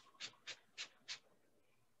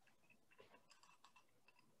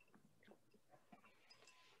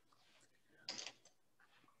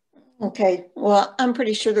 Okay, well, I'm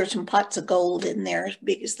pretty sure there's some pots of gold in there as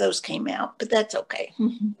big as those came out, but that's okay.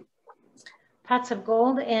 Pots of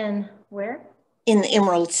gold in where? In the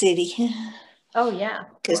Emerald City. Oh, yeah.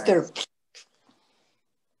 Because they're...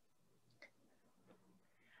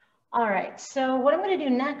 All right, so what I'm going to do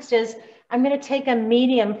next is I'm going to take a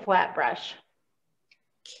medium flat brush.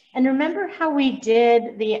 And remember how we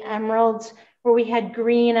did the emeralds where we had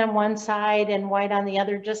green on one side and white on the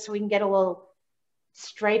other, just so we can get a little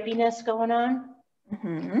stripiness going on?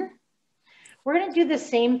 Mm-hmm. We're going to do the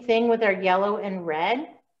same thing with our yellow and red.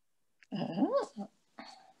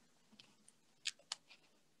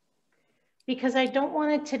 Because I don't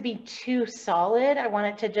want it to be too solid. I want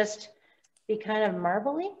it to just be kind of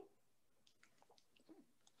marbly.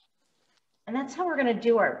 And that's how we're going to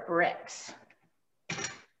do our bricks.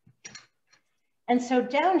 And so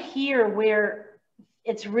down here where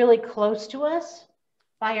it's really close to us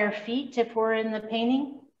by our feet, if we're in the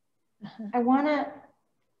painting, I want to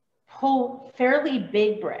pull fairly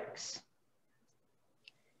big bricks.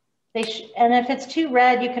 And if it's too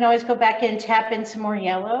red, you can always go back in and tap in some more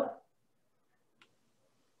yellow.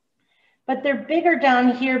 But they're bigger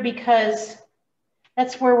down here because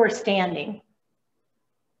that's where we're standing.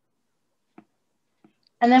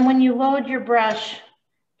 And then when you load your brush,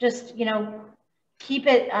 just, keep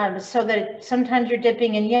it so that sometimes you're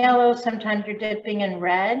dipping in yellow, sometimes you're dipping in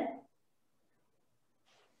red.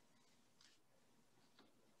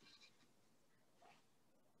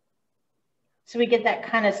 So we get that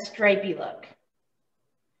kind of stripy look.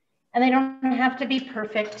 And they don't have to be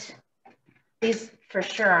perfect. These for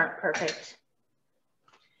sure aren't perfect.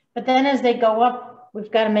 But then as they go up,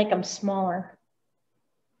 we've got to make them smaller.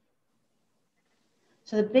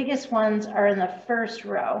 So the biggest ones are in the first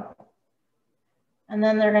row. And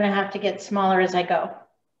then they're going to have to get smaller as I go,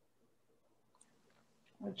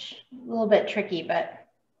 which is a little bit tricky, but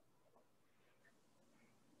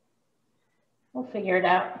we'll figure it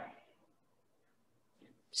out.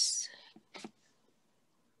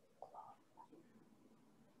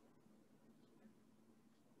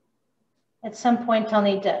 At some point, I'll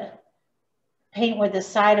need to paint with the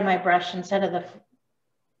side of my brush instead of the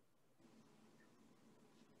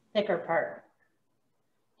thicker part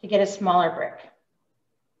to get a smaller brick.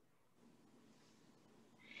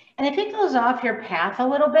 And if it goes off your path a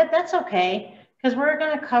little bit, that's okay, because we're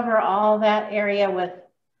going to cover all that area with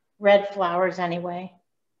red flowers anyway.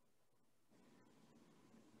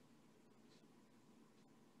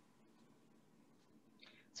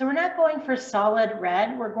 So we're not going for solid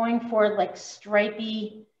red. We're going for like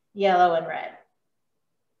stripy yellow and red,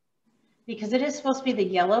 because it is supposed to be the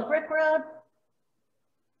yellow brick road.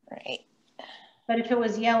 Right. But if it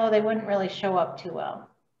was yellow, they wouldn't really show up too well.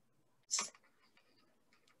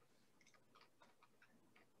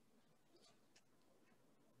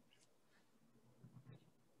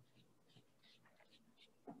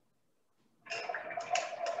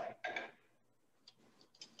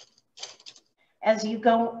 As you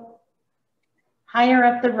go higher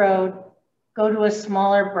up the road, go to a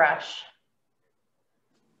smaller brush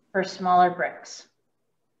for smaller bricks.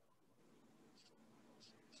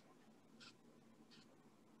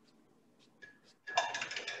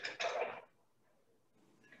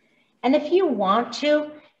 And if you want to,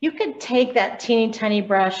 you could take that teeny tiny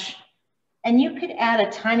brush and you could add a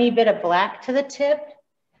tiny bit of black to the tip,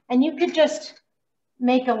 and you could just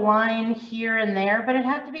make a line here and there, but it'd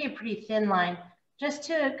have to be a pretty thin line just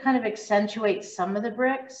to kind of accentuate some of the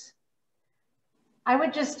bricks. I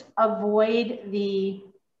would just avoid the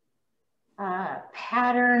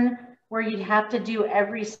pattern where you'd have to do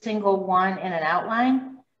every single one in an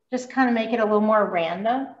outline. Just kind of make it a little more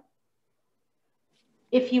random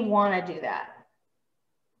if you want to do that.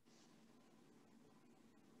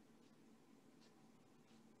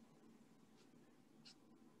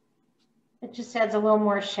 It just adds a little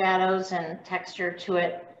more shadows and texture to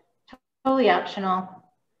it. Totally optional.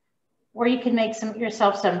 Or you can make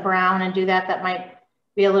yourself some brown and do that. That might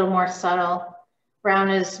be a little more subtle.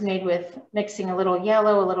 Brown is made with mixing a little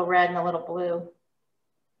yellow, a little red, and a little blue.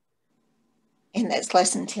 And that's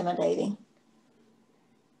less intimidating.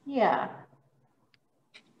 Yeah.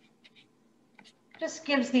 Just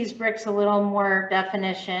gives these bricks a little more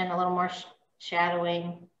definition, a little more shadowing,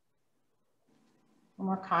 a little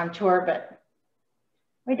more contour, but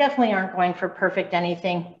we definitely aren't going for perfect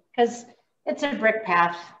anything because it's a brick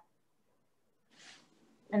path.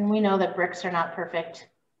 And we know that bricks are not perfect.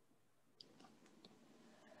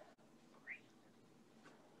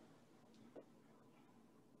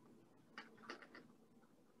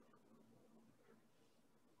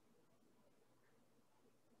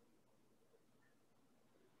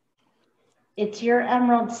 It's your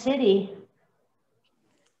Emerald City.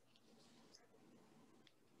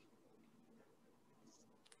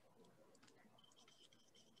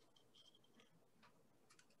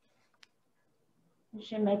 You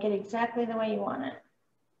should make it exactly the way you want it.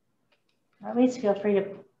 Or at least feel free to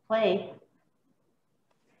play.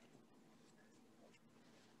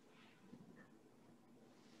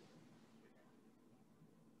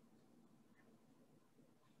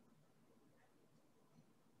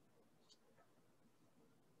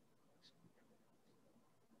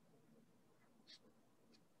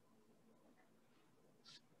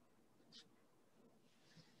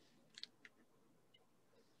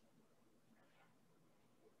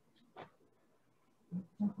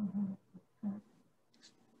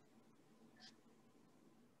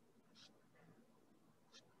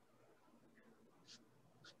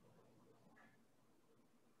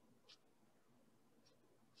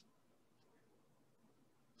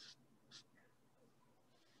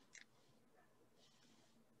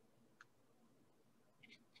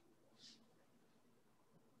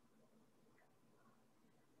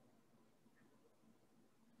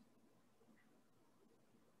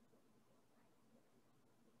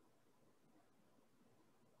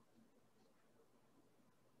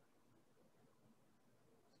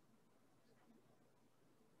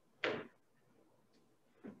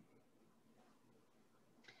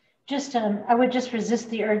 I would just resist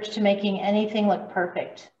the urge to making anything look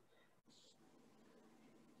perfect.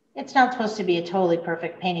 It's not supposed to be a totally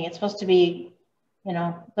perfect painting. It's supposed to be, you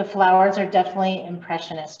know, the flowers are definitely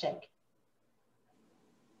impressionistic.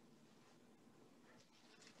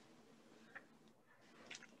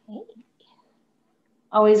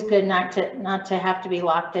 Always good not to have to be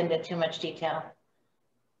locked into too much detail.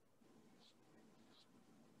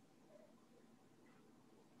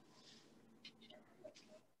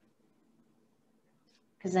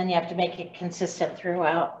 Because then you have to make it consistent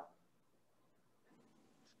throughout.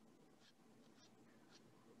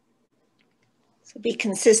 So be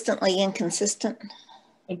consistently inconsistent.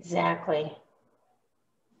 Exactly.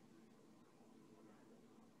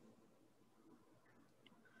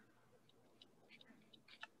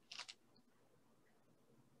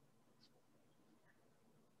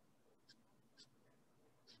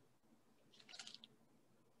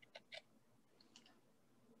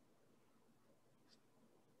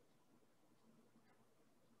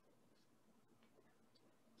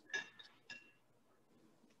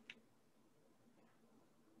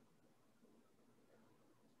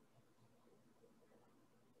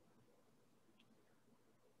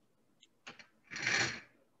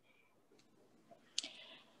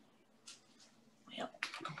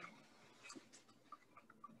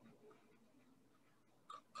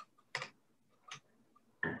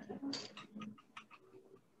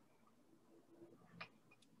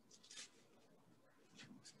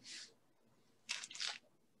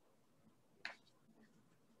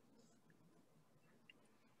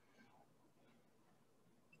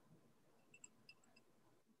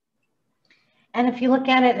 And if you look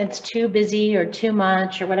at it and it's too busy or too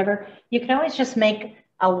much or whatever, you can always just make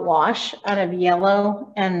a wash out of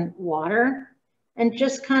yellow and water and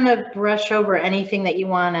just kind of brush over anything that you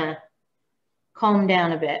want to calm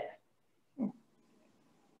down a bit.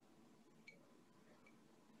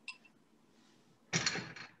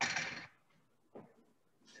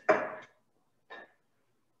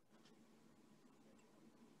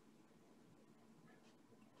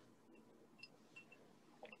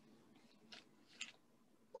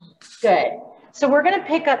 Good. So we're going to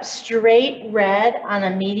pick up straight red on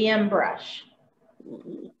a medium brush.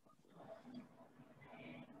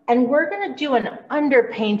 And we're going to do an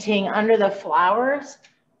underpainting under the flowers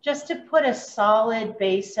just to put a solid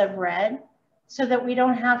base of red so that we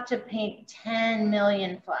don't have to paint 10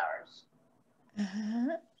 million flowers.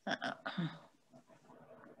 We're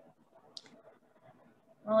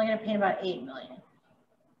only going to paint about 8 million.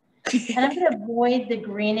 And I'm going to avoid the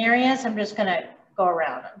green areas. I'm just going to go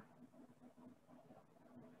around them.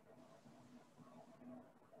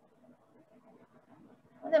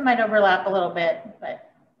 Well, they might overlap a little bit,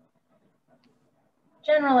 but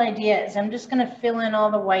general idea is I'm just going to fill in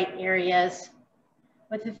all the white areas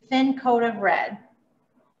with a thin coat of red,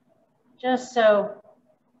 just so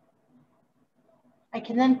I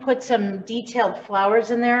can then put some detailed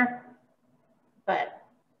flowers in there, but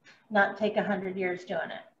not take 100 years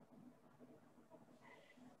doing it.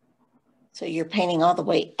 So you're painting all the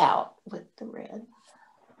way out with the red.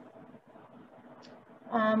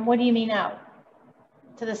 What do you mean out?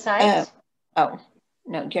 To the sides? Oh,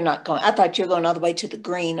 no, you're not going. I thought you were going all the way to the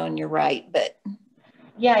green on your right, but.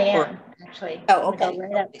 Yeah, I am, actually. Oh, okay. Go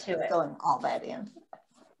right up to it. Filling all that in.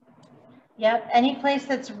 Yep, any place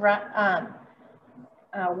that's white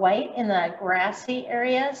in the grassy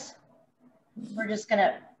areas, we're just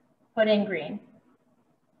gonna put in green.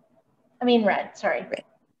 I mean red, sorry. Red.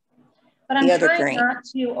 But I'm trying not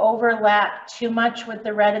to overlap too much with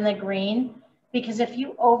the red and the green, because if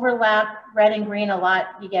you overlap red and green a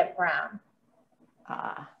lot, you get brown.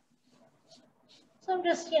 So I'm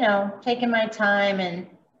just, taking my time and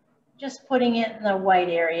just putting it in the white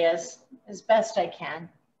areas as best I can.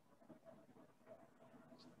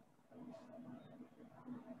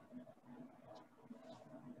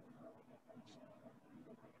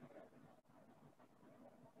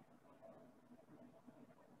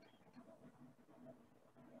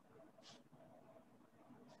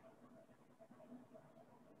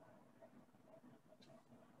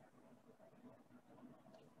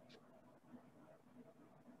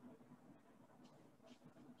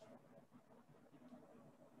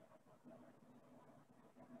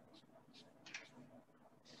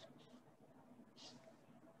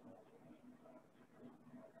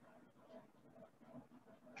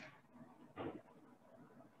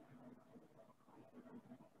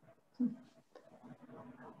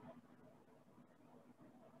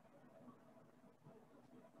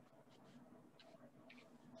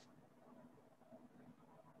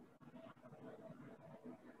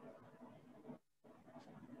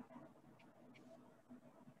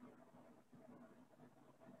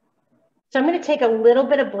 So I'm going to take a little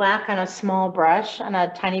bit of black on a small brush, on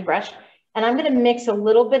a tiny brush, and I'm going to mix a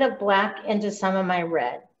little bit of black into some of my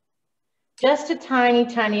red. Just a tiny,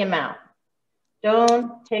 tiny amount.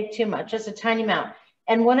 Don't take too much, just a tiny amount.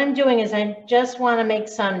 And what I'm doing is I just want to make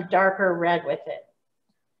some darker red with it.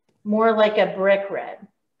 more like a brick red.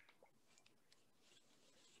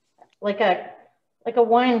 Like a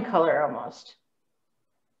wine color almost.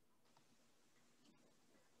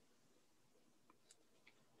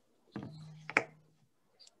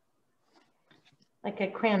 Like a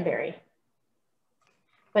cranberry.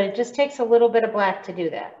 But it just takes a little bit of black to do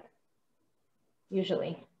that,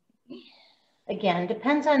 usually. Again,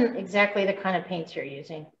 depends on exactly the kind of paints you're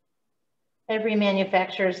using. Every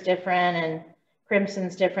manufacturer is different, and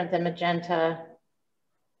crimson's different than magenta.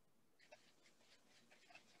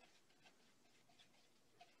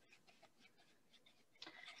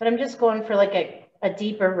 But I'm just going for like a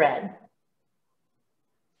deeper red.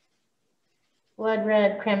 Blood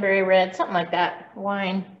red, cranberry red, something like that,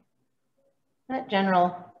 wine. That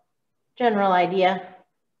general idea.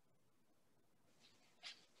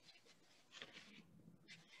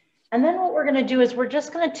 And then what we're gonna do is we're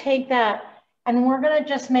just gonna take that and we're gonna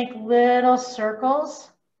just make little circles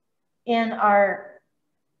in our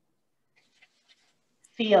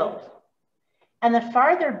field. And the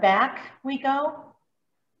farther back we go,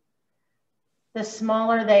 the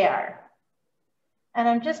smaller they are. And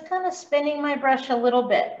I'm just kind of spinning my brush a little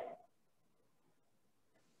bit.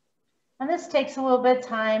 And this takes a little bit of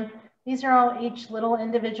time. These are all each little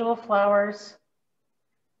individual flowers.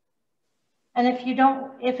 And if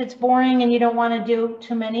it's boring and you don't want to do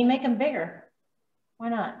too many, make them bigger. Why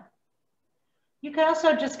not? You can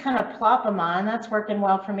also just kind of plop them on. That's working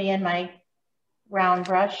well for me in my round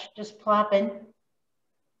brush, just plopping.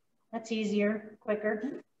 That's easier,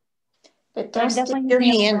 quicker. But don't stick your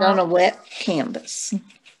hand on a wet canvas.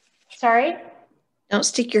 Sorry? Don't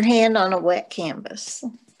stick your hand on a wet canvas.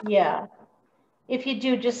 Yeah. If you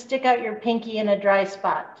do, just stick out your pinky in a dry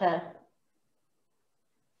spot to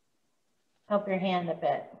help your hand a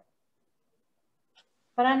bit.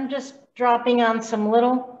 But I'm just dropping on some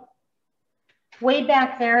little, way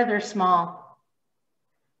back there, they're small.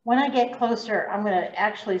 When I get closer, I'm going to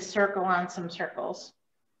actually circle on some circles.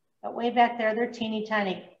 But way back there, they're teeny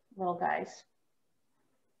tiny little guys.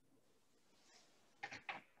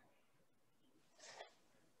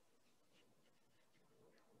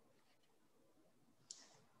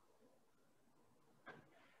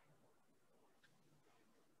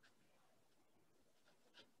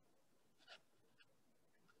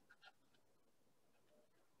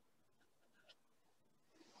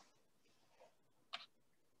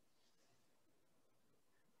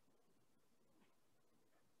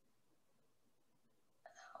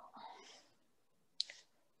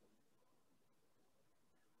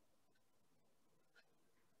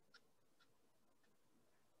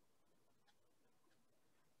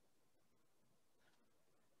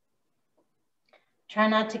 Try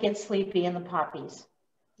not to get sleepy in the poppies.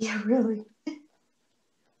 Yeah, really.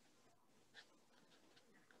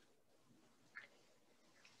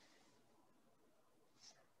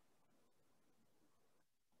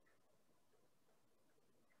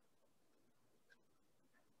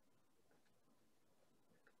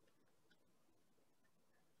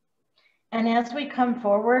 And as we come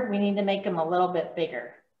forward, we need to make them a little bit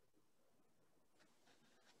bigger.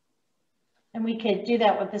 And we could do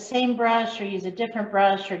that with the same brush or use a different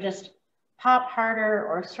brush or just pop harder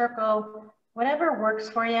or circle, whatever works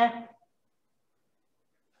for you.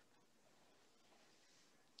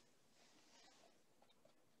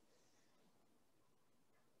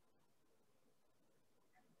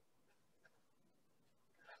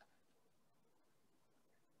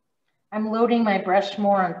 I'm loading my brush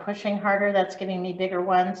more and pushing harder. That's giving me bigger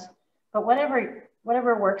ones, but whatever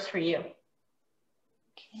works for you.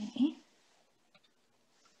 Okay.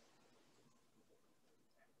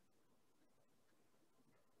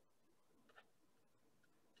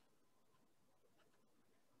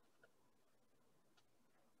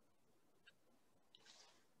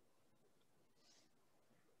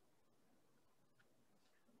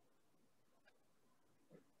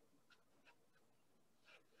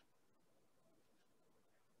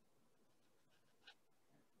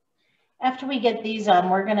 After we get these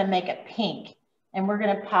on, we're gonna make a pink and we're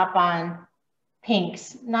gonna pop on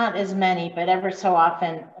pinks, not as many, but ever so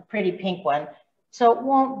often, a pretty pink one. So it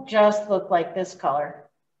won't just look like this color.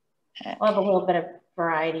 Okay. We'll have a little bit of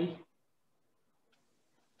variety.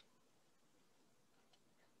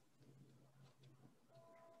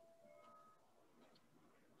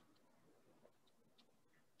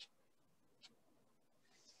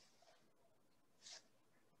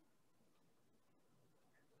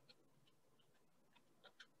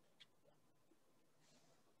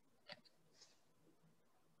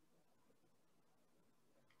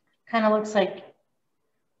 Kind of looks like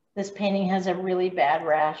this painting has a really bad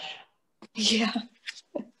rash. Yeah.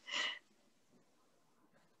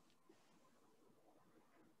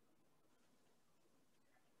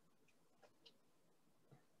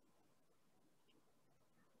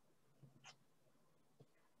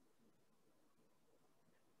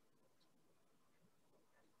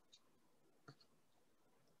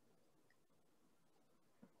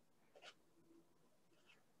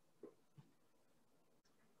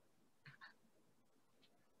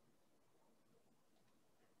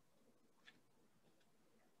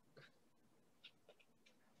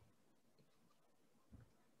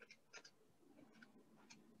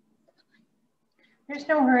 There's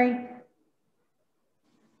no hurry.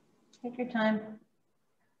 Take your time.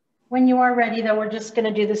 When you are ready, though, we're just going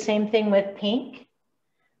to do the same thing with pink,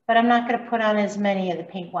 but I'm not going to put on as many of the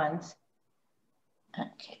pink ones.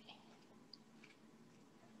 Okay.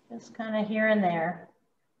 Just kind of here and there.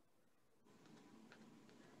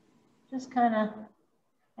 Just kind of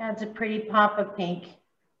adds a pretty pop of pink.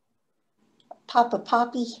 Pop of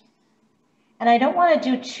poppy. And I don't want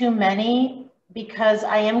to do too many because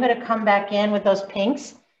I am going to come back in with those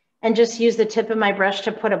pinks and just use the tip of my brush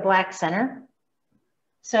to put a black center.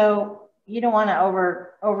 So you don't want to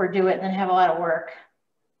overdo it and then have a lot of work.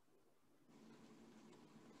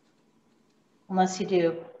 Unless you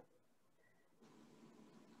do.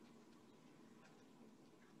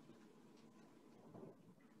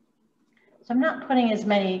 So I'm not putting as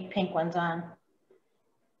many pink ones on.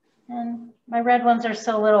 And my red ones are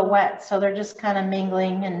still a little wet, so they're just kind of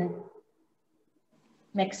mingling and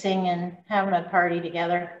mixing and having a party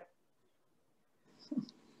together.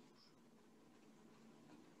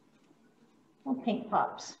 Little pink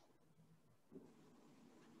pops.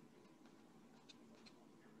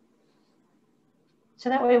 So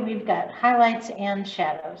that way we've got highlights and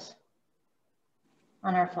shadows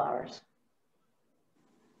on our flowers.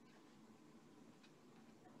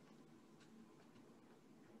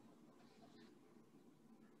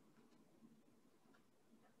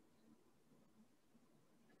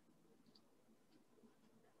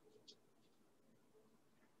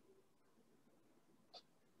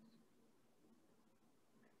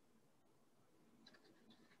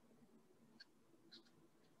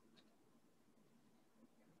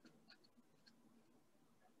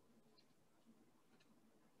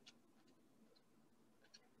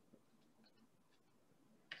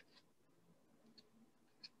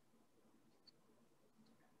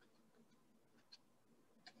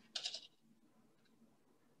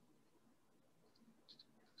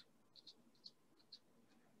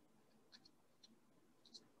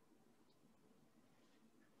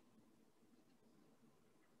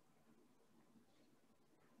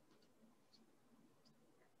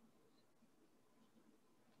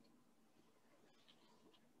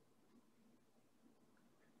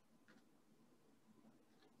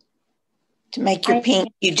 To make your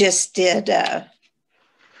pink, you just did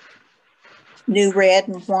new red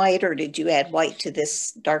and white, or did you add white to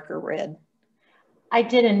this darker red? I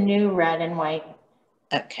did a new red and white.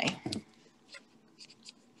 Okay.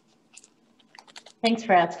 Thanks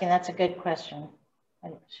for asking. That's a good question. I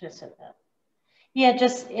should have said that. Yeah,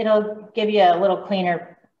 just it'll give you a little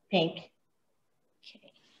cleaner pink.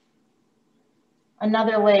 Okay.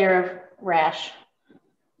 Another layer of rash.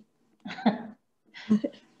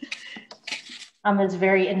 On this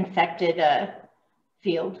very infected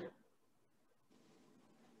field.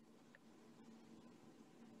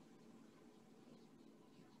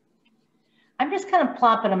 I'm just kind of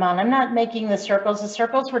plopping them on. I'm not making the circles. The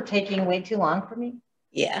circles were taking way too long for me.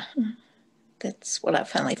 Yeah, that's what I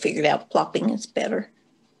finally figured out. Plopping is better.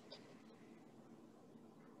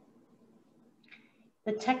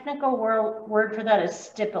 The technical word for that is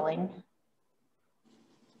stippling.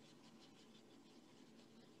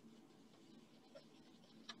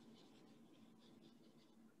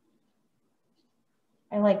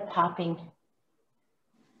 I like popping.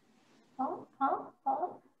 Pop, pop,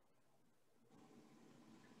 pop.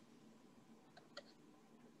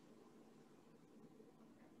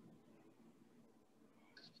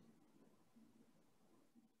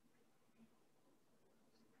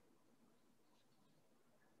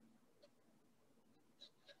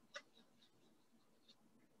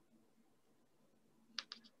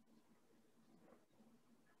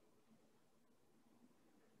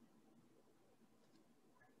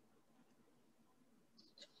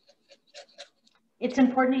 It's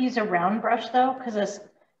important to use a round brush though, because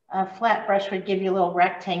a flat brush would give you little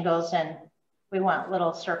rectangles and we want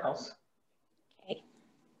little circles. Okay.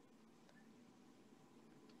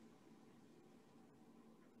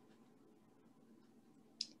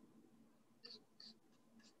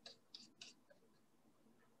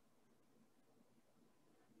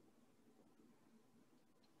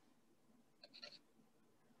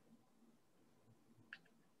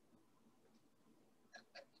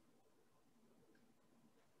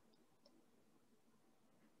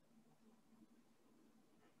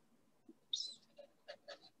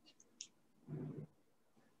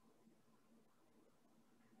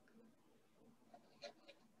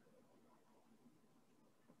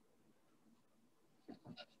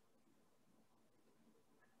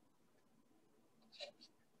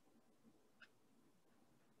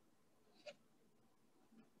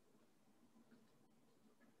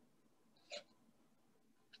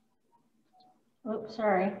 Oops,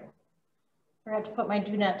 sorry. Forgot to put my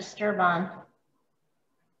do not disturb on.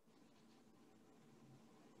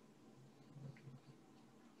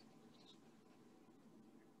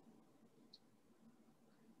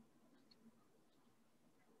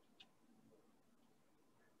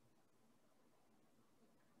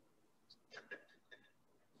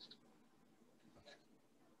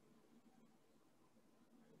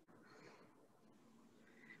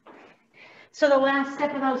 So the last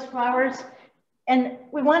step of those flowers, and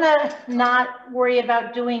we want to not worry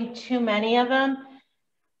about doing too many of them,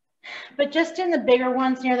 but just in the bigger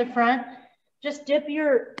ones near the front, just dip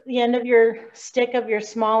the end of your stick of your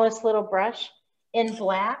smallest little brush in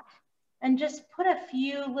black and just put a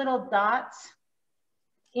few little dots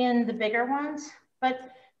in the bigger ones. But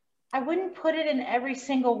I wouldn't put it in every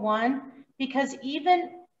single one, because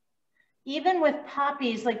even with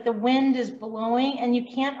poppies, like the wind is blowing and you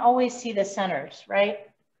can't always see the centers, right?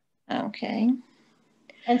 Okay.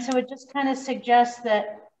 And so it just kind of suggests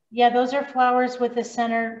that, yeah, those are flowers with the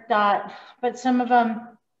center dot, but some of them,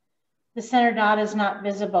 the center dot is not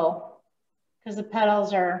visible because the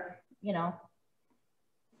petals are, you know,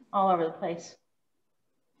 all over the place.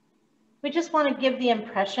 We just want to give the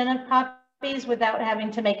impression of poppies without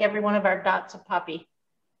having to make every one of our dots a poppy.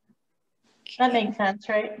 Okay. That makes sense,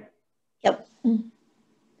 right? Yep.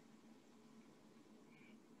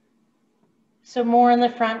 So more in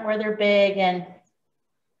the front where they're big, and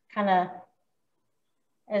kind of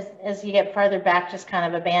as you get farther back, just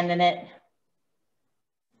kind of abandon it.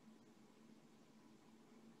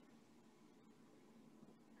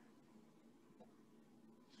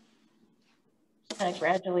 Kind of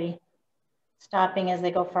gradually stopping as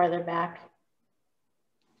they go farther back.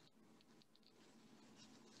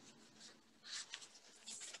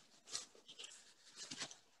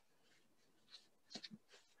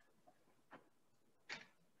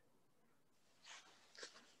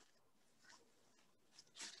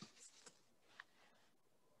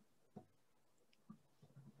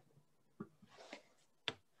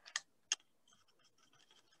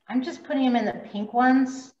 I'm just putting them in the pink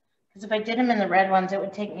ones, because if I did them in the red ones, it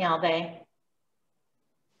would take me all day.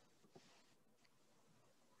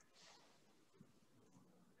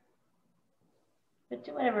 But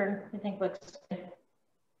do whatever you think looks good.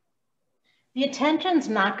 The attention's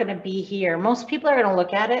not going to be here. Most people are going to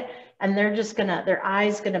look at it and they're just going to, their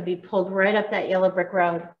eyes going to be pulled right up that yellow brick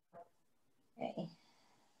road. Okay.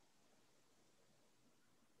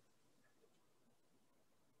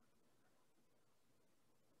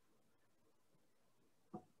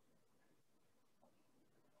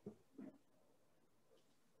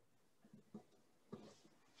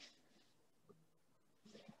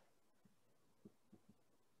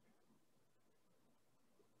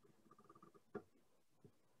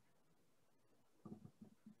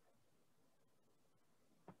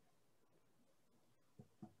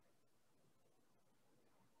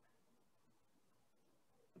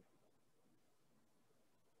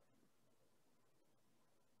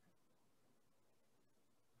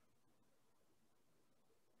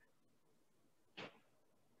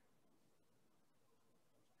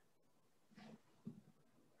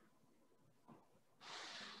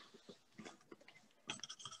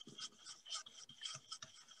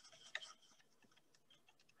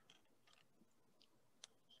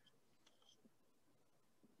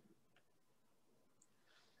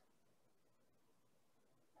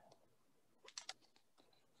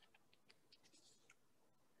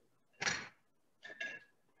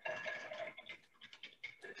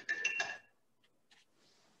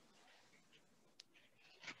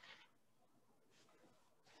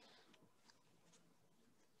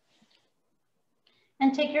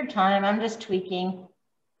 And take your time. I'm just tweaking.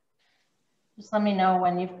 Just let me know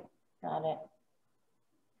when you've got it.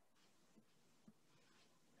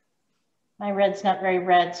 My red's not very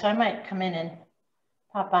red, so I might come in and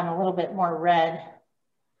pop on a little bit more red,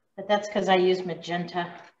 but that's because I use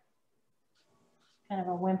magenta, kind of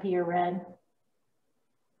a wimpier red.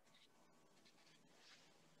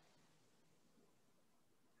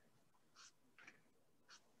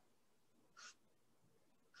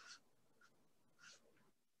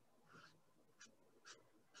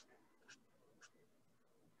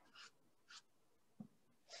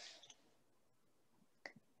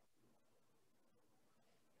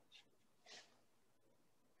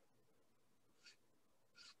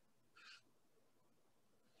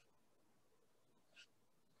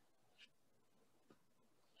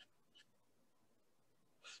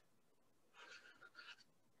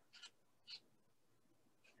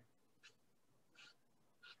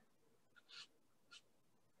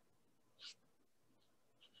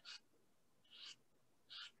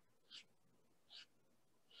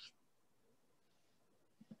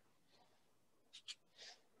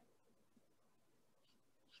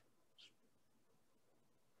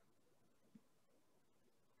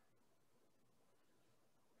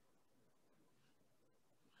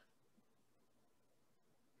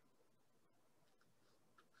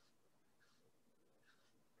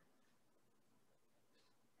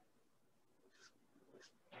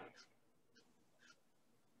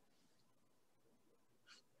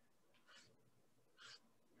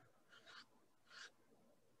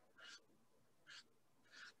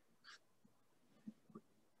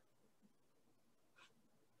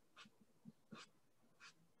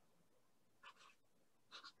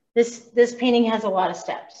 This painting has a lot of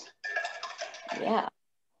steps. Yeah.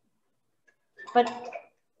 But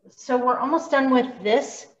so we're almost done with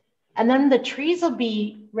this, and then the trees will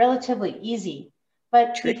be relatively easy.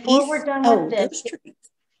 But trees? Before we're done with this,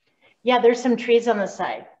 yeah, there's some trees on the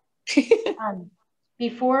side.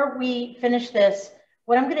 Before we finish this,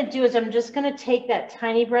 what I'm going to do is I'm just going to take that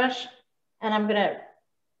tiny brush and I'm going to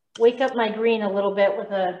wake up my green a little bit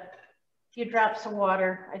with a few drops of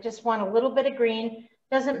water. I just want a little bit of green.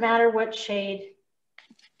 Doesn't matter what shade.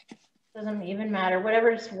 Doesn't even matter.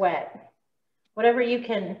 Whatever's wet. Whatever you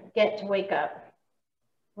can get to wake up.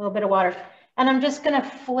 A little bit of water. And I'm just going to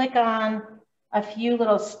flick on a few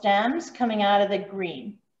little stems coming out of the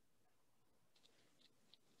green.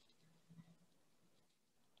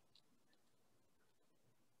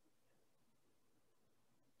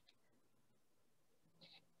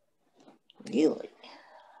 Really?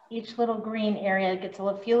 Each little green area gets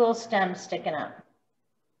a few little stems sticking up.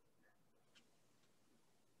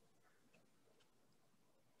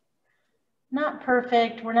 Not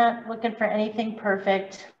perfect. We're not looking for anything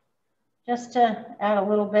perfect. Just to add a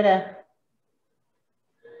little bit of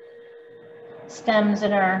stems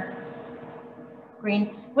in our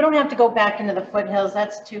green. We don't have to go back into the foothills.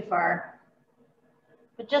 That's too far.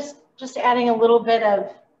 But just adding a little bit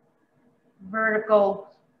of vertical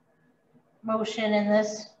motion in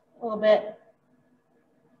this a little bit.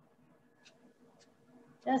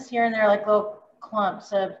 Just here and there, like little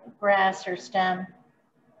clumps of grass or stem.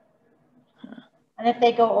 And if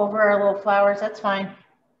they go over our little flowers, that's fine.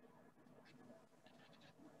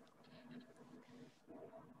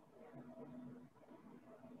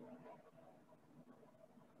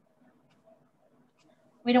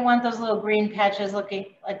 We don't want those little green patches looking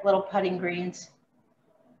like little putting greens.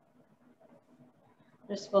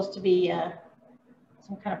 They're supposed to be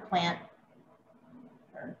some kind of plant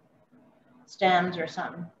or stems or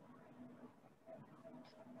something.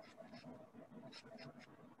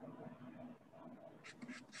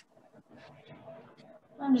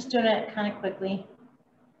 I'm just doing it kind of quickly.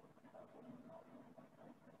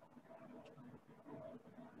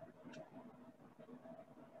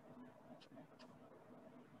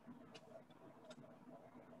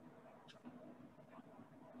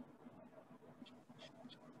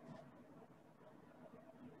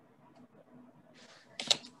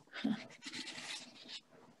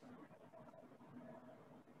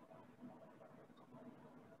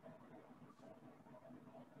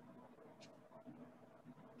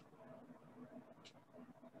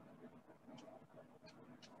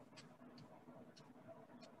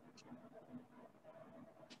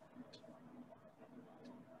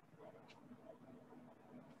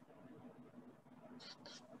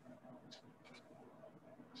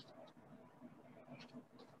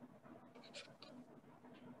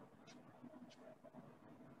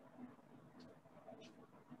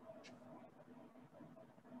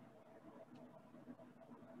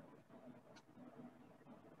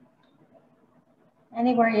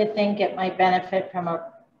 Anywhere you think it might benefit from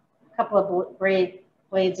a couple of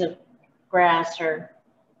blades of grass or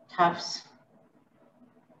tufts.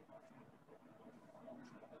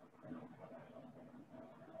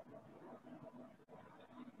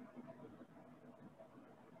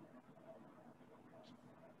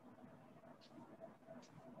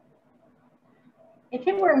 If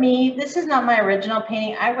it were me, this is not my original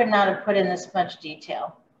painting, I would not have put in this much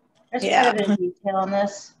detail. There's quite a bit of detail in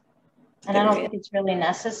this, and I don't think it's really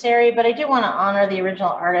necessary, but I do want to honor the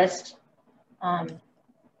original artist and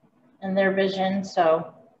their vision.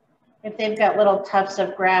 So if they've got little tufts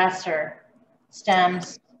of grass or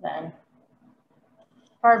stems, then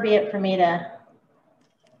far be it for me to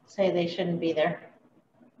say they shouldn't be there.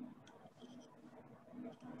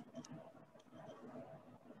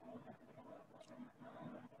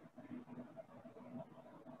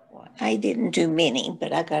 I didn't do many,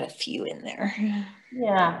 but I got a few in there.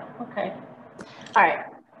 Yeah, okay. All right.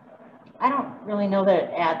 I don't really know that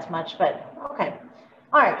it adds much, but okay.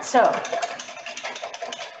 All right, so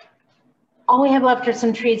all we have left are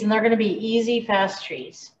some trees, and they're going to be easy, fast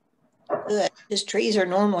trees. Good, because trees are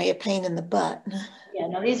normally a pain in the butt. Yeah,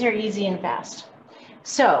 no, these are easy and fast.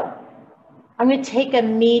 So I'm going to take a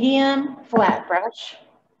medium flat brush.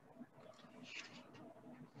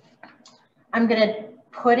 I'm going to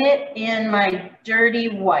put it in my dirty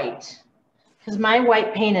white, because my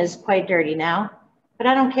white paint is quite dirty now, but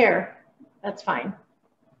I don't care. That's fine.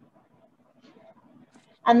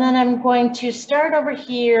 And then I'm going to start over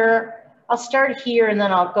here. I'll start here and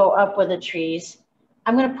then I'll go up with the trees.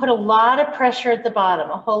 I'm going to put a lot of pressure at the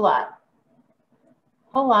bottom, a whole lot.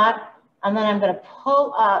 And then I'm going to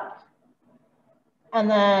pull up and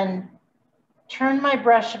then turn my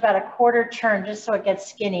brush about a quarter turn just so it gets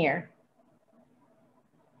skinnier.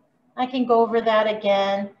 I can go over that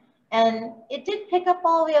again. And it did pick up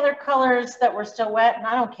all the other colors that were still wet, and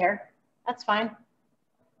I don't care. That's fine.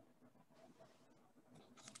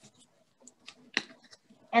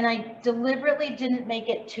 And I deliberately didn't make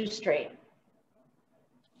it too straight.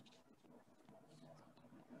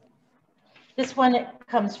 This one, it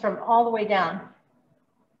comes from all the way down.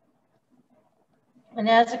 And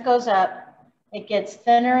as it goes up, it gets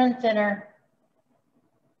thinner and thinner,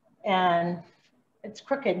 and it's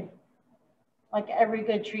crooked, like every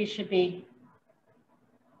good tree should be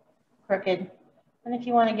crooked. And if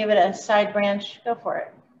you want to give it a side branch, go for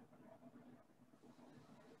it.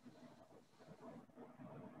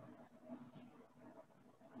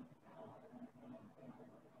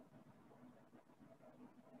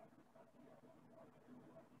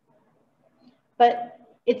 But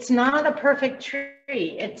it's not a perfect tree.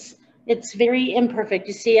 It's very imperfect.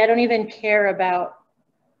 You see, I don't even care about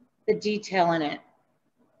the detail in it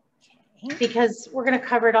because we're going to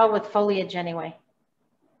cover it all with foliage anyway.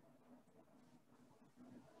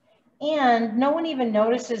 And no one even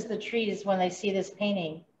notices the trees when they see this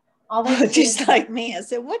painting. All they see just like me. I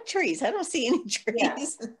said, what trees? I don't see any trees. Yeah.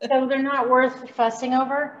 So they're not worth fussing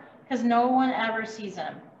over because no one ever sees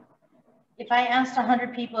them. If I asked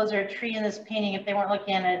 100 people, is there a tree in this painting, if they weren't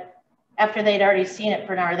looking at it after they'd already seen it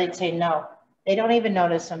for an hour, they'd say no. They don't even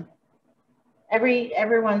notice them.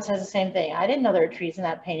 Everyone says the same thing. I didn't know there were trees in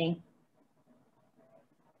that painting.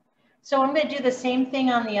 So I'm going to do the same thing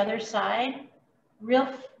on the other side.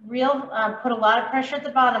 Put a lot of pressure at the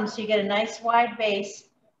bottom so you get a nice wide base.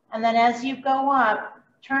 And then as you go up,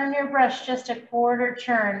 turn your brush just a quarter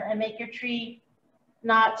turn and make your tree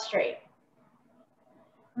not straight.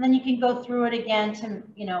 And then you can go through it again to,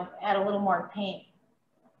 you know, add a little more paint.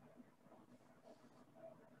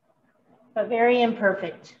 But very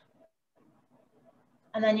imperfect.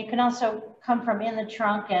 And then you can also come from in the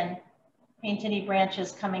trunk and paint any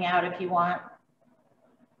branches coming out if you want.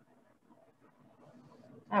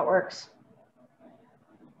 That works.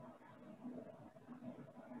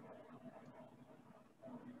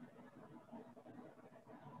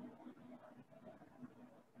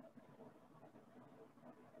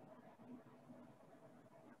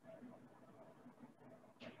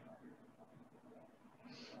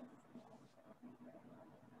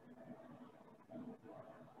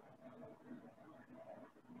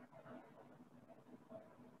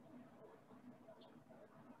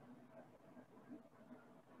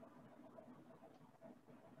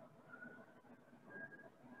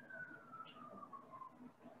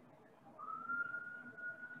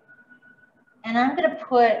 And I'm going to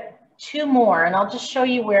put two more, and I'll just show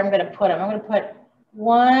you where I'm going to put them. I'm going to put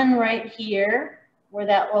one right here where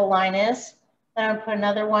that little line is. Then I'm going to put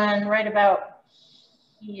another one right about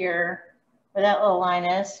here where that little line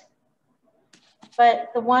is.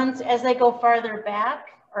 But the ones as they go farther back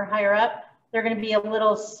or higher up, they're going to be a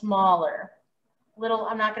little smaller.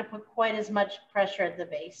 I'm not going to put quite as much pressure at the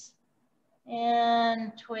base.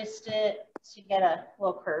 And twist it so you get a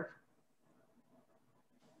little curve.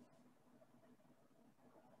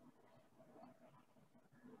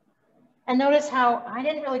 And notice how I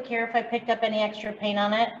didn't really care if I picked up any extra paint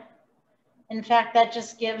on it. In fact, that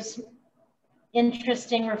just gives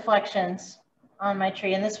interesting reflections on my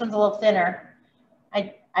tree. And this one's a little thinner.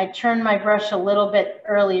 I turned my brush a little bit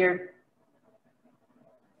earlier.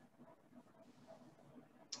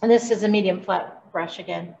 And this is a medium flat brush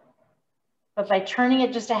again. But by turning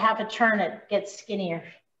it just a half a turn, it gets skinnier.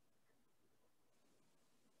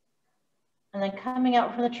 And then coming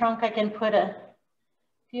out from the trunk, I can put a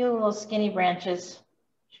few little skinny branches.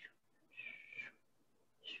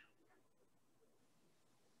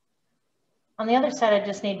 On the other side, I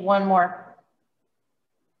just need one more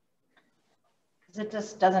because it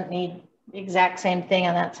just doesn't need the exact same thing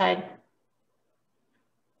on that side.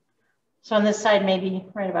 So on this side, maybe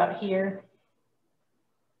right about here.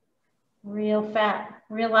 Real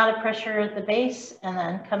lot of pressure at the base, and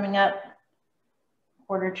then coming up,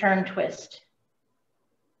 quarter turn twist.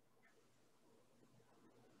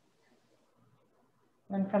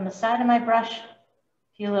 And from the side of my brush, a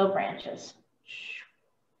few little branches.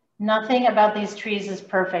 Nothing about these trees is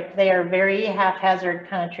perfect. They are very haphazard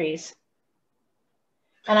kind of trees.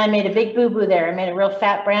 And I made a big boo-boo there. I made a real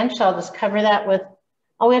fat branch, so I'll just cover that with,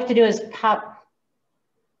 all we have to do is pop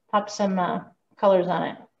some colors on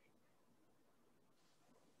it.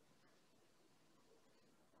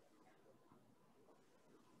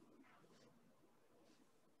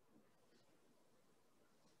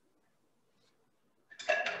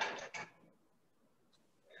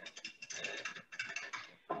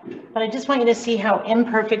 But I just want you to see how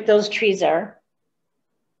imperfect those trees are,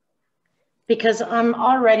 because I'm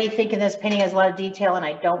already thinking this painting has a lot of detail and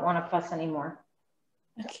I don't want to fuss anymore.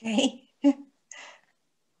 Okay.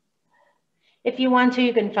 If you want to,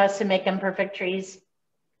 you can fuss and make imperfect trees.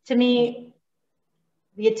 To me,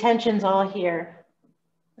 the attention's all here.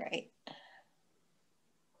 Right.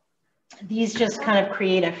 These just kind of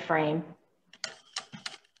create a frame.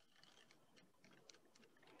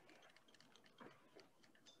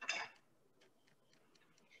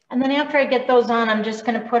 And then after I get those on, I'm just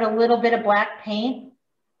going to put a little bit of black paint.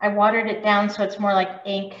 I watered it down so it's more like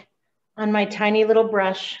ink on my tiny little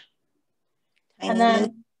brush. And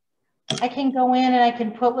then I can go in and I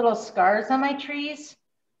can put little scars on my trees,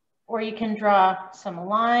 or you can draw some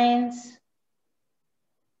lines.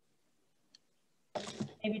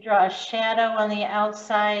 Maybe draw a shadow on the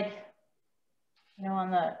outside, you know,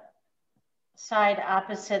 on the side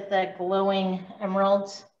opposite the glowing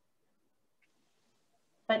emeralds.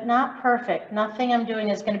 But not perfect. Nothing I'm doing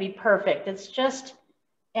is going to be perfect. It's just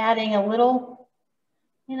adding a little,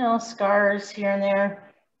 you know, scars here and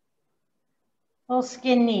there. Little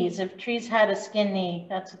skin knees. If trees had a skin knee,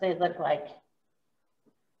 that's what they look like.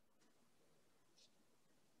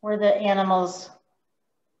 Where the animals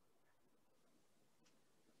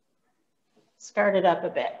scarred it up a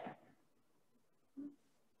bit.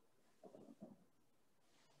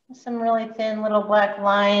 Some really thin little black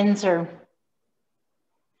lines or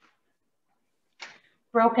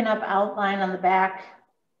broken up outline on the back.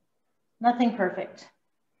 Nothing perfect.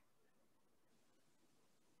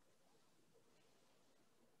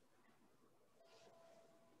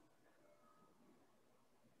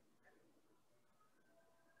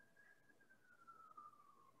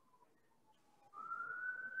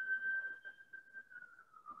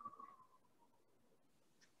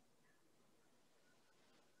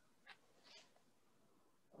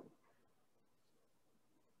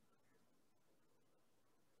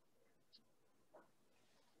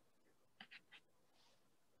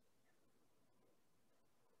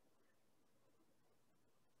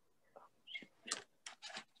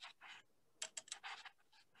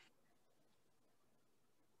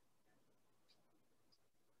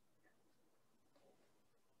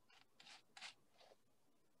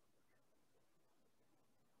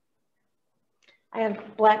 I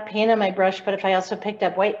have black paint on my brush, but if I also picked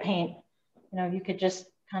up white paint, you know, you could just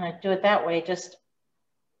kind of do it that way. Just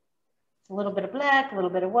a little bit of black, a little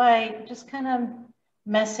bit of white, just kind of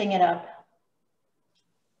messing it up.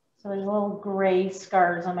 So there's little gray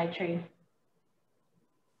scars on my tree.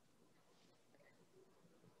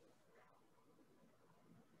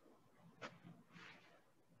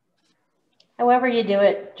 However you do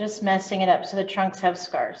it, just messing it up so the trunks have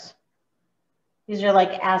scars. These are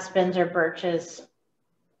like aspens or birches.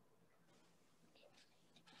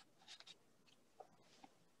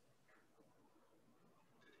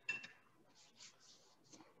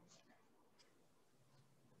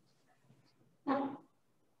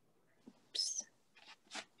 Oops.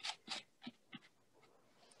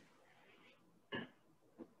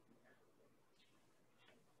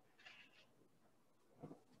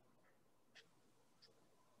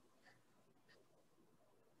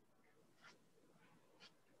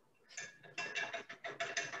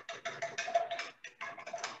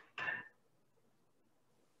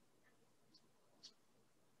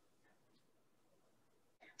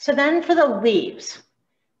 So then for the leaves,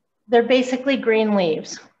 they're basically green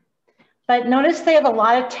leaves. But notice they have a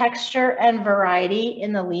lot of texture and variety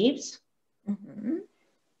in the leaves. Mm-hmm.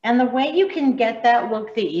 And the way you can get that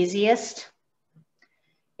look the easiest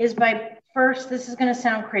is by first, this is going to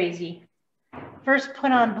sound crazy, first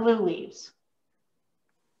put on blue leaves.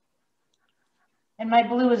 And my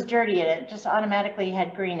blue was dirty and it just automatically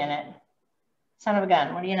had green in it. Son of a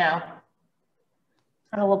gun, what do you know?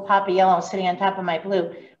 Got a little pop of yellow sitting on top of my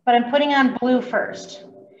blue. But I'm putting on blue first.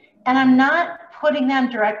 And I'm not putting them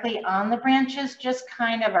directly on the branches, just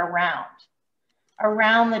kind of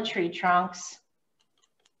around the tree trunks,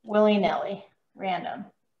 willy-nilly, random.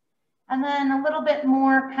 And then a little bit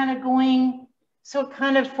more kind of going, so it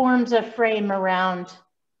kind of forms a frame around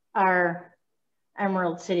our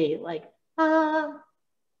Emerald City, like, ah.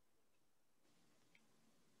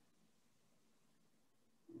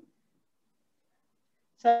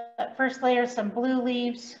 So that first layer, some blue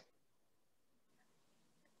leaves.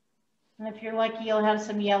 And if you're lucky, you'll have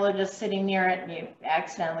some yellow just sitting near it and you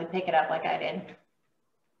accidentally pick it up like I did.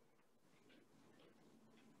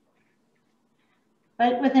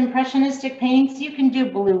 But with impressionistic paintings, you can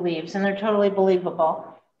do blue leaves and they're totally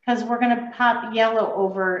believable because we're going to pop yellow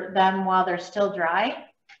over them while they're still dry.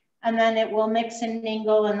 and then it will mix and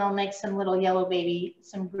mingle, and they'll make some little yellow baby,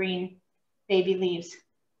 some green baby leaves.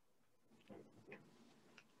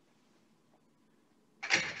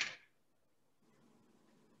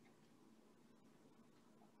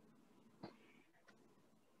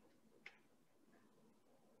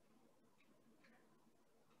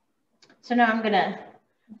 So now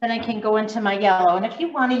then I can go into my yellow. And if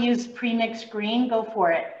you want to use pre-mixed green, go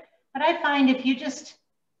for it. But I find if you just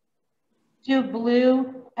do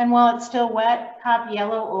blue and while it's still wet, pop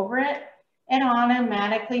yellow over it, it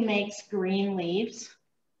automatically makes green leaves.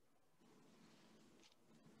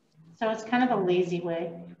 So it's kind of a lazy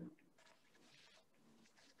way.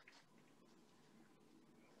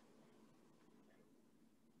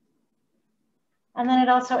 And then it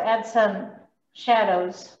also adds some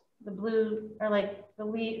shadows, the blue, or like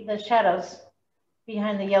the shadows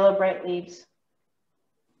behind the yellow bright leaves.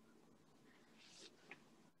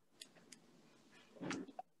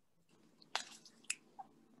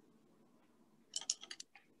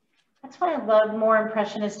 That's why I love more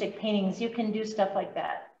impressionistic paintings. You can do stuff like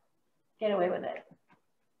that. Get away with it.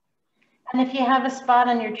 And if you have a spot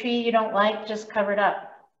on your tree you don't like, just cover it up.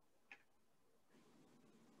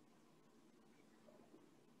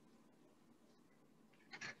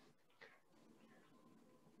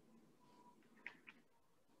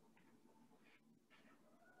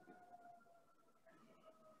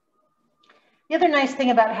 The other nice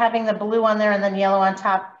thing about having the blue on there and then yellow on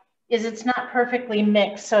top is it's not perfectly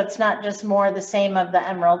mixed, so it's not just more the same of the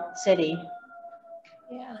Emerald City.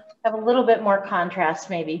 Yeah, have a little bit more contrast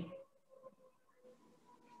maybe.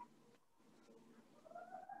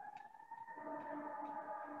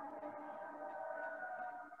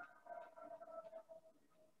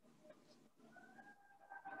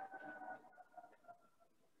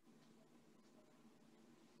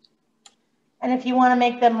 And if you want to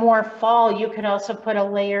make them more fall, you could also put a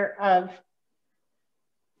layer of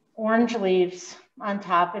orange leaves on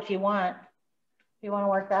top if you want. If you want to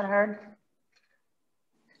work that hard.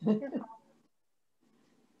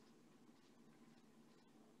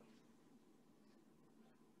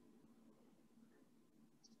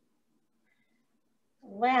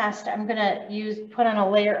 Last, I'm going to put on a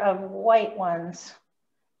layer of white ones,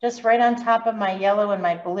 just right on top of my yellow and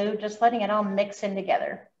my blue, just letting it all mix in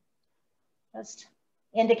together. Just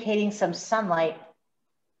indicating some sunlight.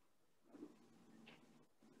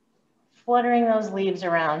 Fluttering those leaves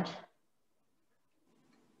around.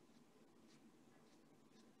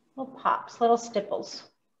 Little pops, little stipples.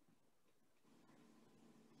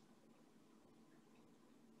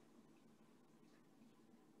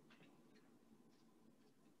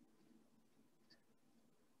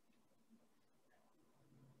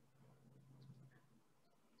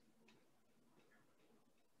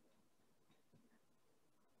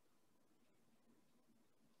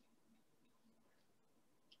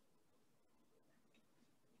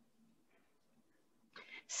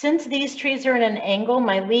 Since these trees are in an angle,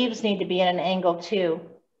 my leaves need to be in an angle too.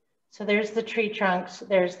 So there's the tree trunks,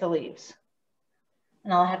 there's the leaves.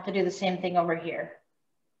 And I'll have to do the same thing over here.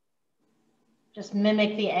 Just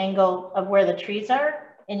mimic the angle of where the trees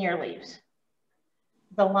are in your leaves.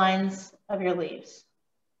 The lines of your leaves.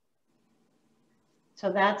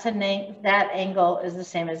 So that angle is the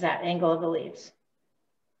same as that angle of the leaves.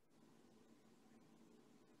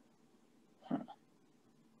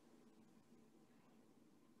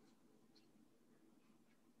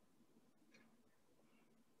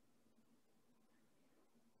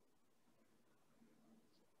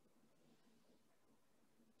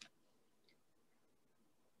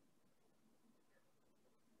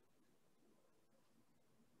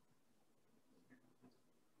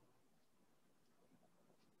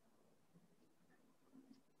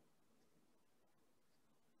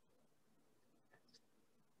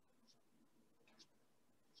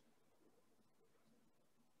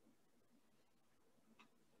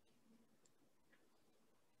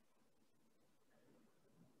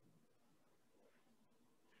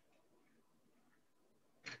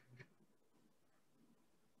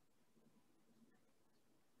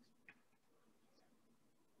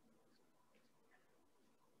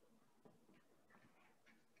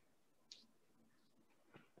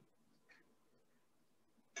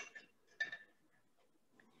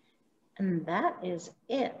 And that is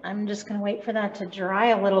it. I'm just going to wait for that to dry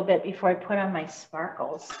a little bit before I put on my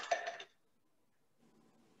sparkles.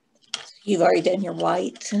 You've already done your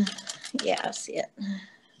white. Yeah, I see it.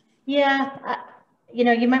 Yeah, you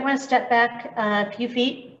know, you might want to step back a few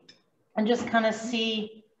feet and just kind of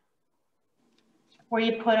see where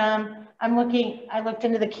you put them. I looked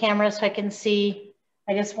into the camera so I can see.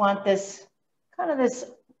 I just want this, kind of this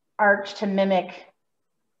arch to mimic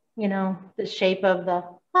you know, the shape of the,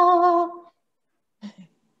 oh,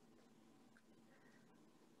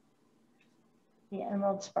 the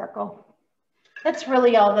emerald sparkle. That's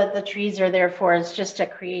really all that the trees are there for, is just to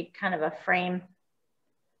create kind of a frame.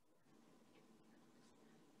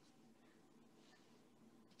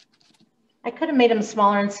 I could have made them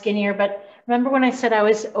smaller and skinnier, but remember when I said I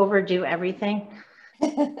always overdo everything?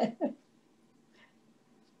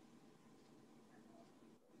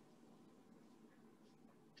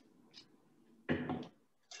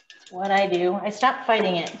 What I do, I stopped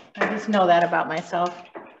fighting it. I just know that about myself.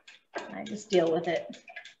 I just deal with it.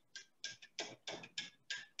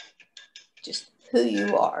 Just who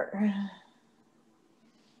you are.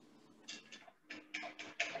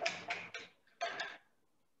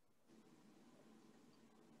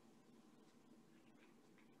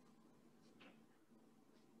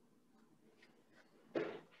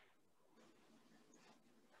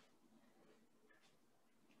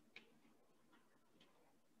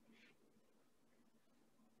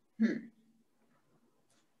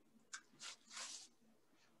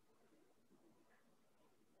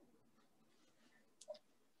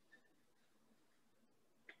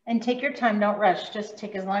 And take your time, don't rush, just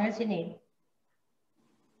take as long as you need.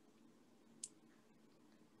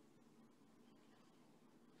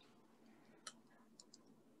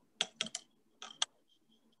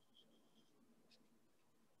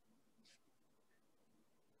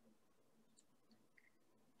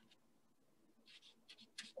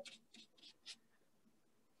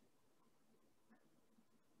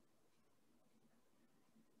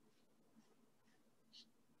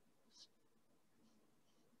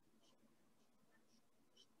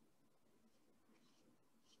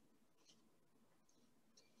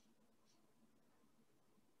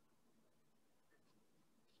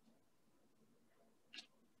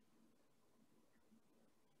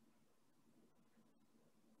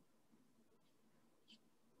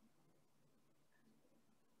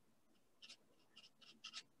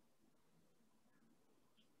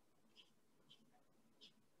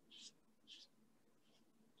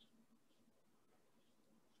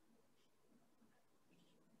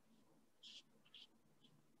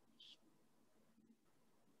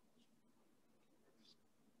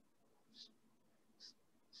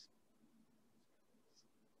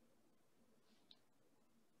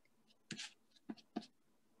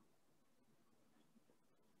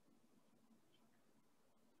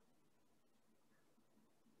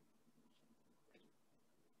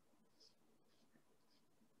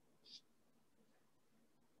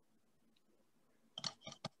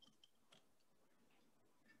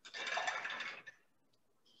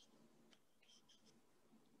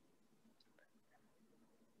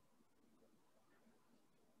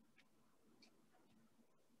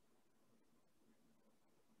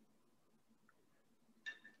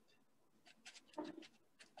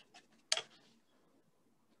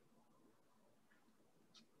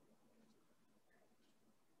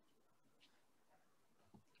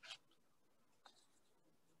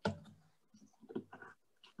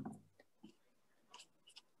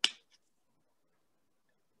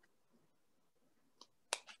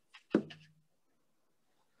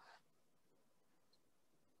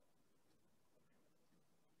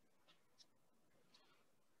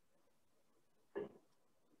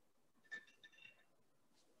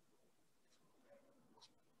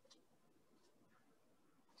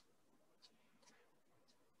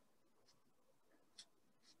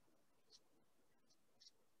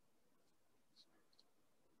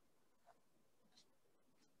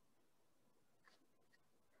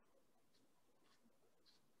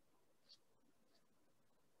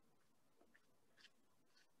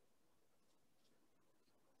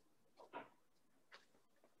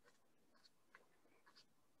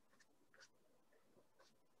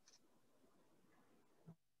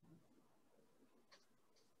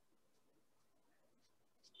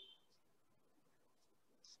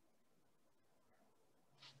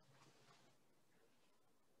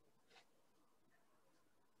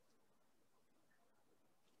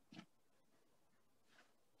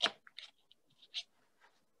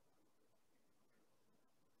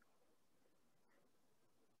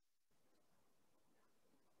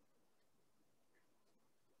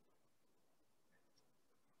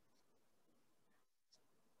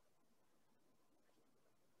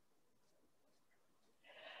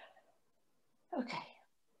 Okay.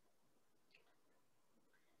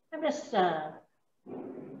 I'm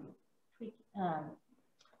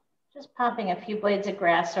just popping a few blades of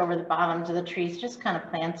grass over the bottoms of the trees, just kind of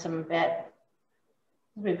plant them a bit.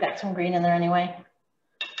 We've got some green in there anyway.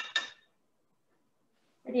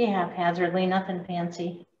 What do you have, Hazardly? Nothing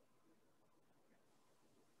fancy.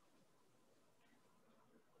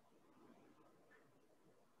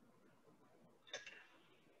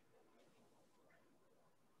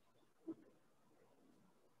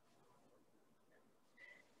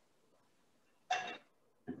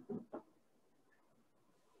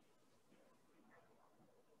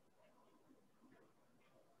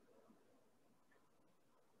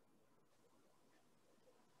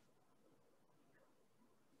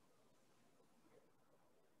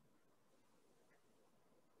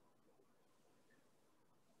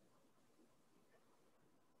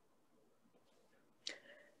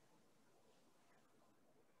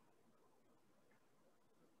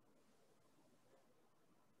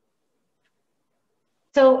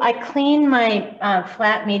 So I clean my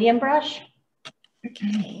flat medium brush,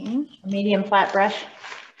 Okay. medium flat brush.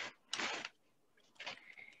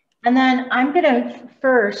 And then I'm gonna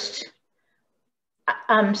first,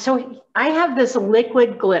 so I have this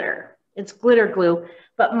liquid glitter. It's glitter glue,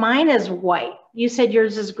 but mine is white. You said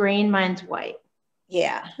yours is green, mine's white.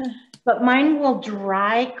 Yeah. But mine will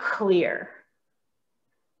dry clear.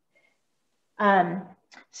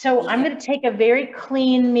 So I'm gonna take a very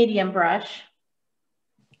clean medium brush,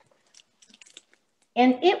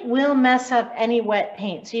 and it will mess up any wet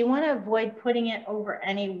paint. So you wanna avoid putting it over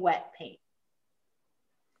any wet paint.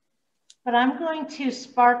 But I'm going to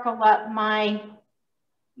sparkle up my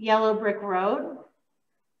yellow brick road.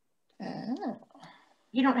 Oh.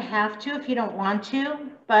 You don't have to if you don't want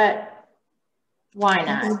to, but why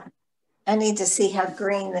not? I need to see how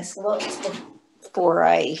green this looks before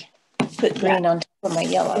I put green on top of my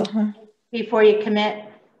yellow. Before you commit?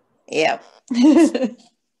 Yeah.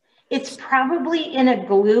 It's probably in a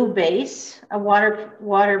glue base, a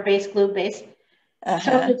water-based glue base.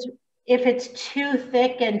 So if it's too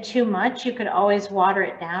thick and too much, you could always water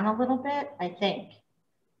it down a little bit, I think.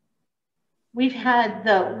 We've had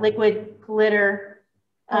the liquid glitter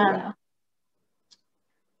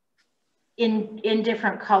in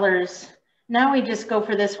different colors. Now we just go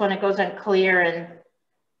for this one. It goes on clear and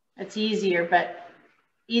it's easier, but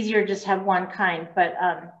easier just have one kind. But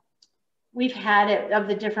we've had it of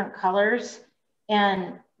the different colors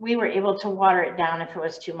and we were able to water it down if it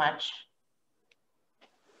was too much.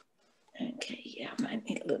 Okay, yeah, I might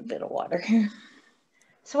need a little bit of water.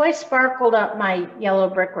 So I sparkled up my yellow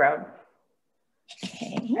brick road.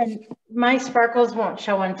 Okay. And my sparkles won't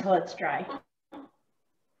show until it's dry.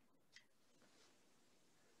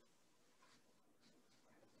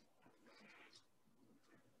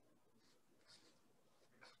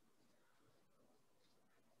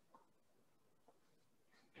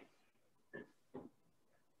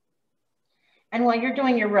 And while you're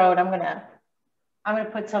doing your road, I'm gonna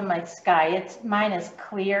put some of my sky. Mine is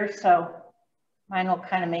clear, so mine will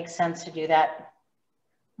kind of make sense to do that.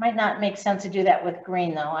 Might not make sense to do that with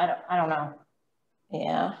green though. I don't know.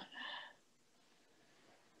 Yeah.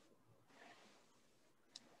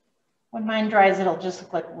 When mine dries, it'll just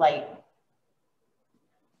look like light.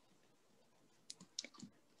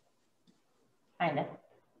 Kind of.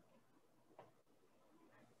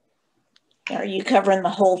 Are you covering the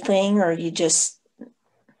whole thing or are you just?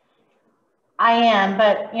 I am,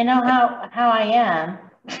 but you know how I am.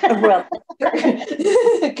 Well,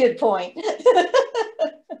 good point.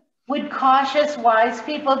 Would cautious, wise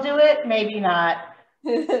people do it? Maybe not.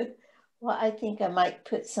 Well, I think I might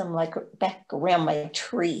put some like back around my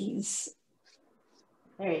trees.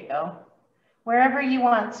 There you go. Wherever you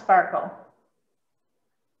want sparkle.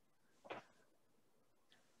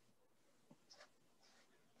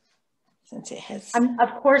 Since it has.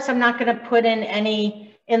 Of course, I'm not going to put in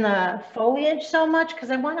any in the foliage so much because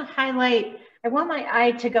I want to highlight, I want my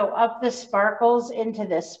eye to go up the sparkles into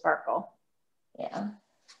this sparkle. Yeah.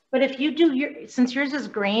 But if you do since yours is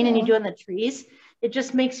green and you do it in the trees, it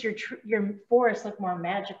just makes your forest look more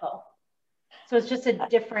magical. So it's just a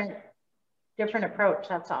different approach,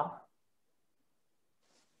 that's all.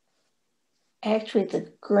 Actually,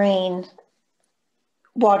 the green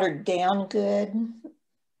watered down good,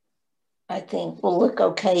 I think will look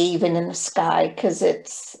okay even in the sky because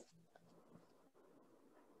it's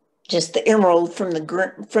just the emerald from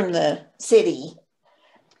the city.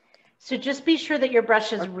 So just be sure that your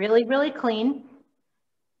brush is really, really clean.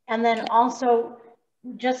 And then also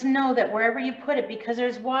just know that wherever you put it, because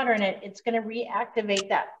there's water in it, it's going to reactivate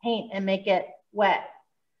that paint and make it wet.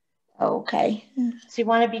 Okay. So you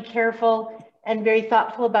want to be careful and very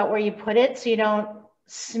thoughtful about where you put it so you don't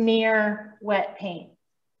smear wet paint.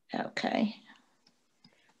 Okay.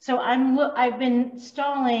 So I've been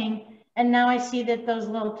stalling and now I see that those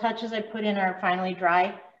little touches I put in are finally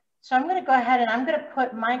dry. So I'm going to go ahead and I'm going to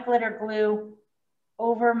put my glitter glue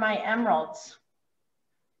over my emeralds.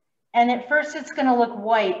 And at first it's going to look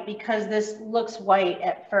white because this looks white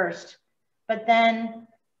at first, but then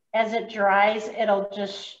as it dries, it'll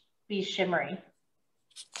just be shimmery.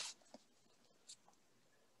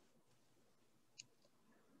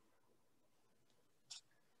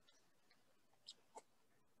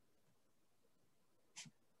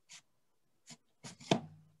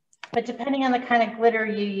 But depending on the kind of glitter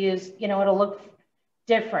you use, you know, it'll look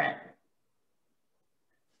different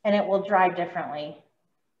and it will dry differently.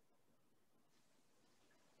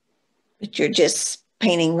 But you're just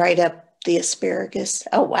painting right up the asparagus.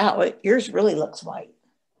 Oh, wow. Yours really looks white.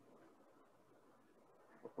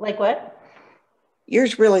 Like what?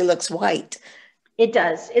 Yours really looks white. It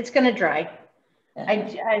does. It's going to dry.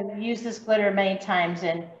 I've used this glitter many times,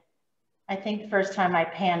 and I think the first time I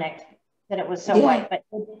panicked that it was so white, but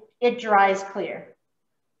it dries clear.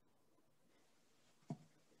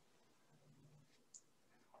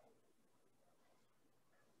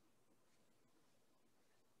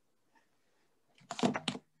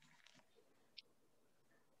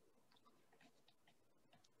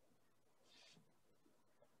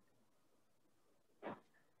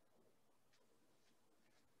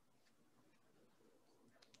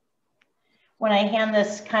 When I hand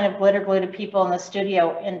this kind of glitter glue to people in the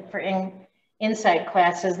studio for inside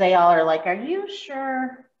classes, they all are like, "Are you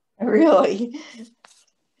sure?" Really?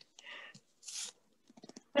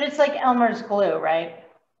 But it's like Elmer's glue, right?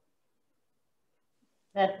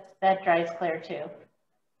 That dries clear too.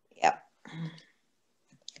 Yep.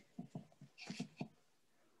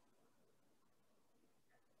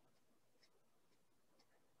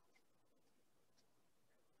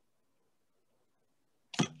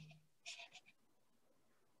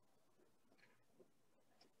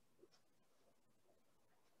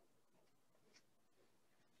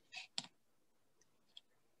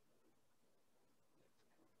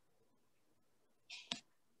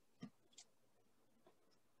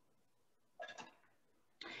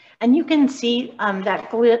 And you can see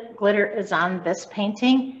that glitter is on this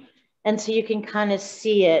painting. And so you can kind of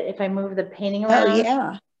see it if I move the painting around. Oh,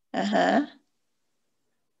 yeah. Uh-huh.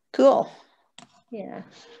 Cool. Yeah.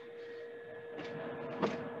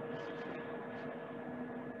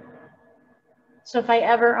 So if I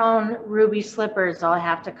ever own ruby slippers, I'll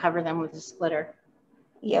have to cover them with this glitter.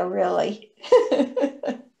 Yeah, really.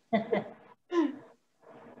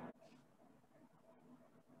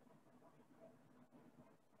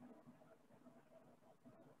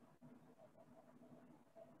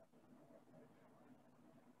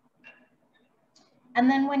 And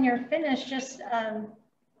then when you're finished, just,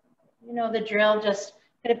 you know, the drill, just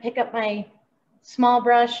gonna pick up my small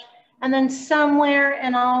brush, and then somewhere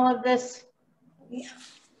in all of this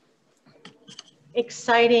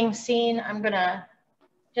exciting scene, I'm gonna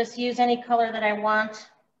just use any color that I want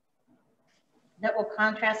that will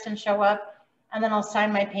contrast and show up. And then I'll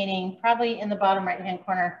sign my painting probably in the bottom right-hand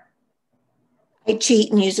corner. I cheat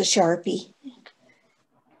and use a Sharpie.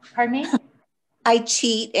 Pardon me? I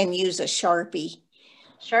cheat and use a Sharpie.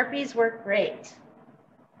 Sharpies work great.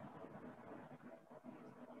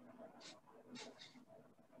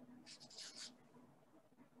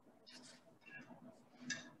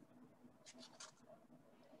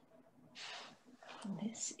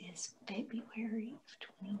 This is February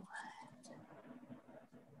 21.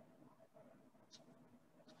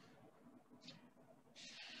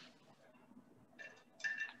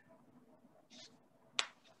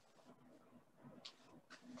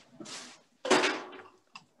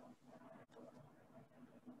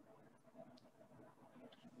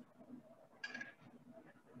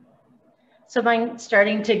 So mine's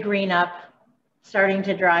starting to green up, starting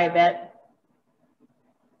to dry a bit.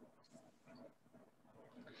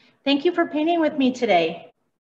 Thank you for painting with me today.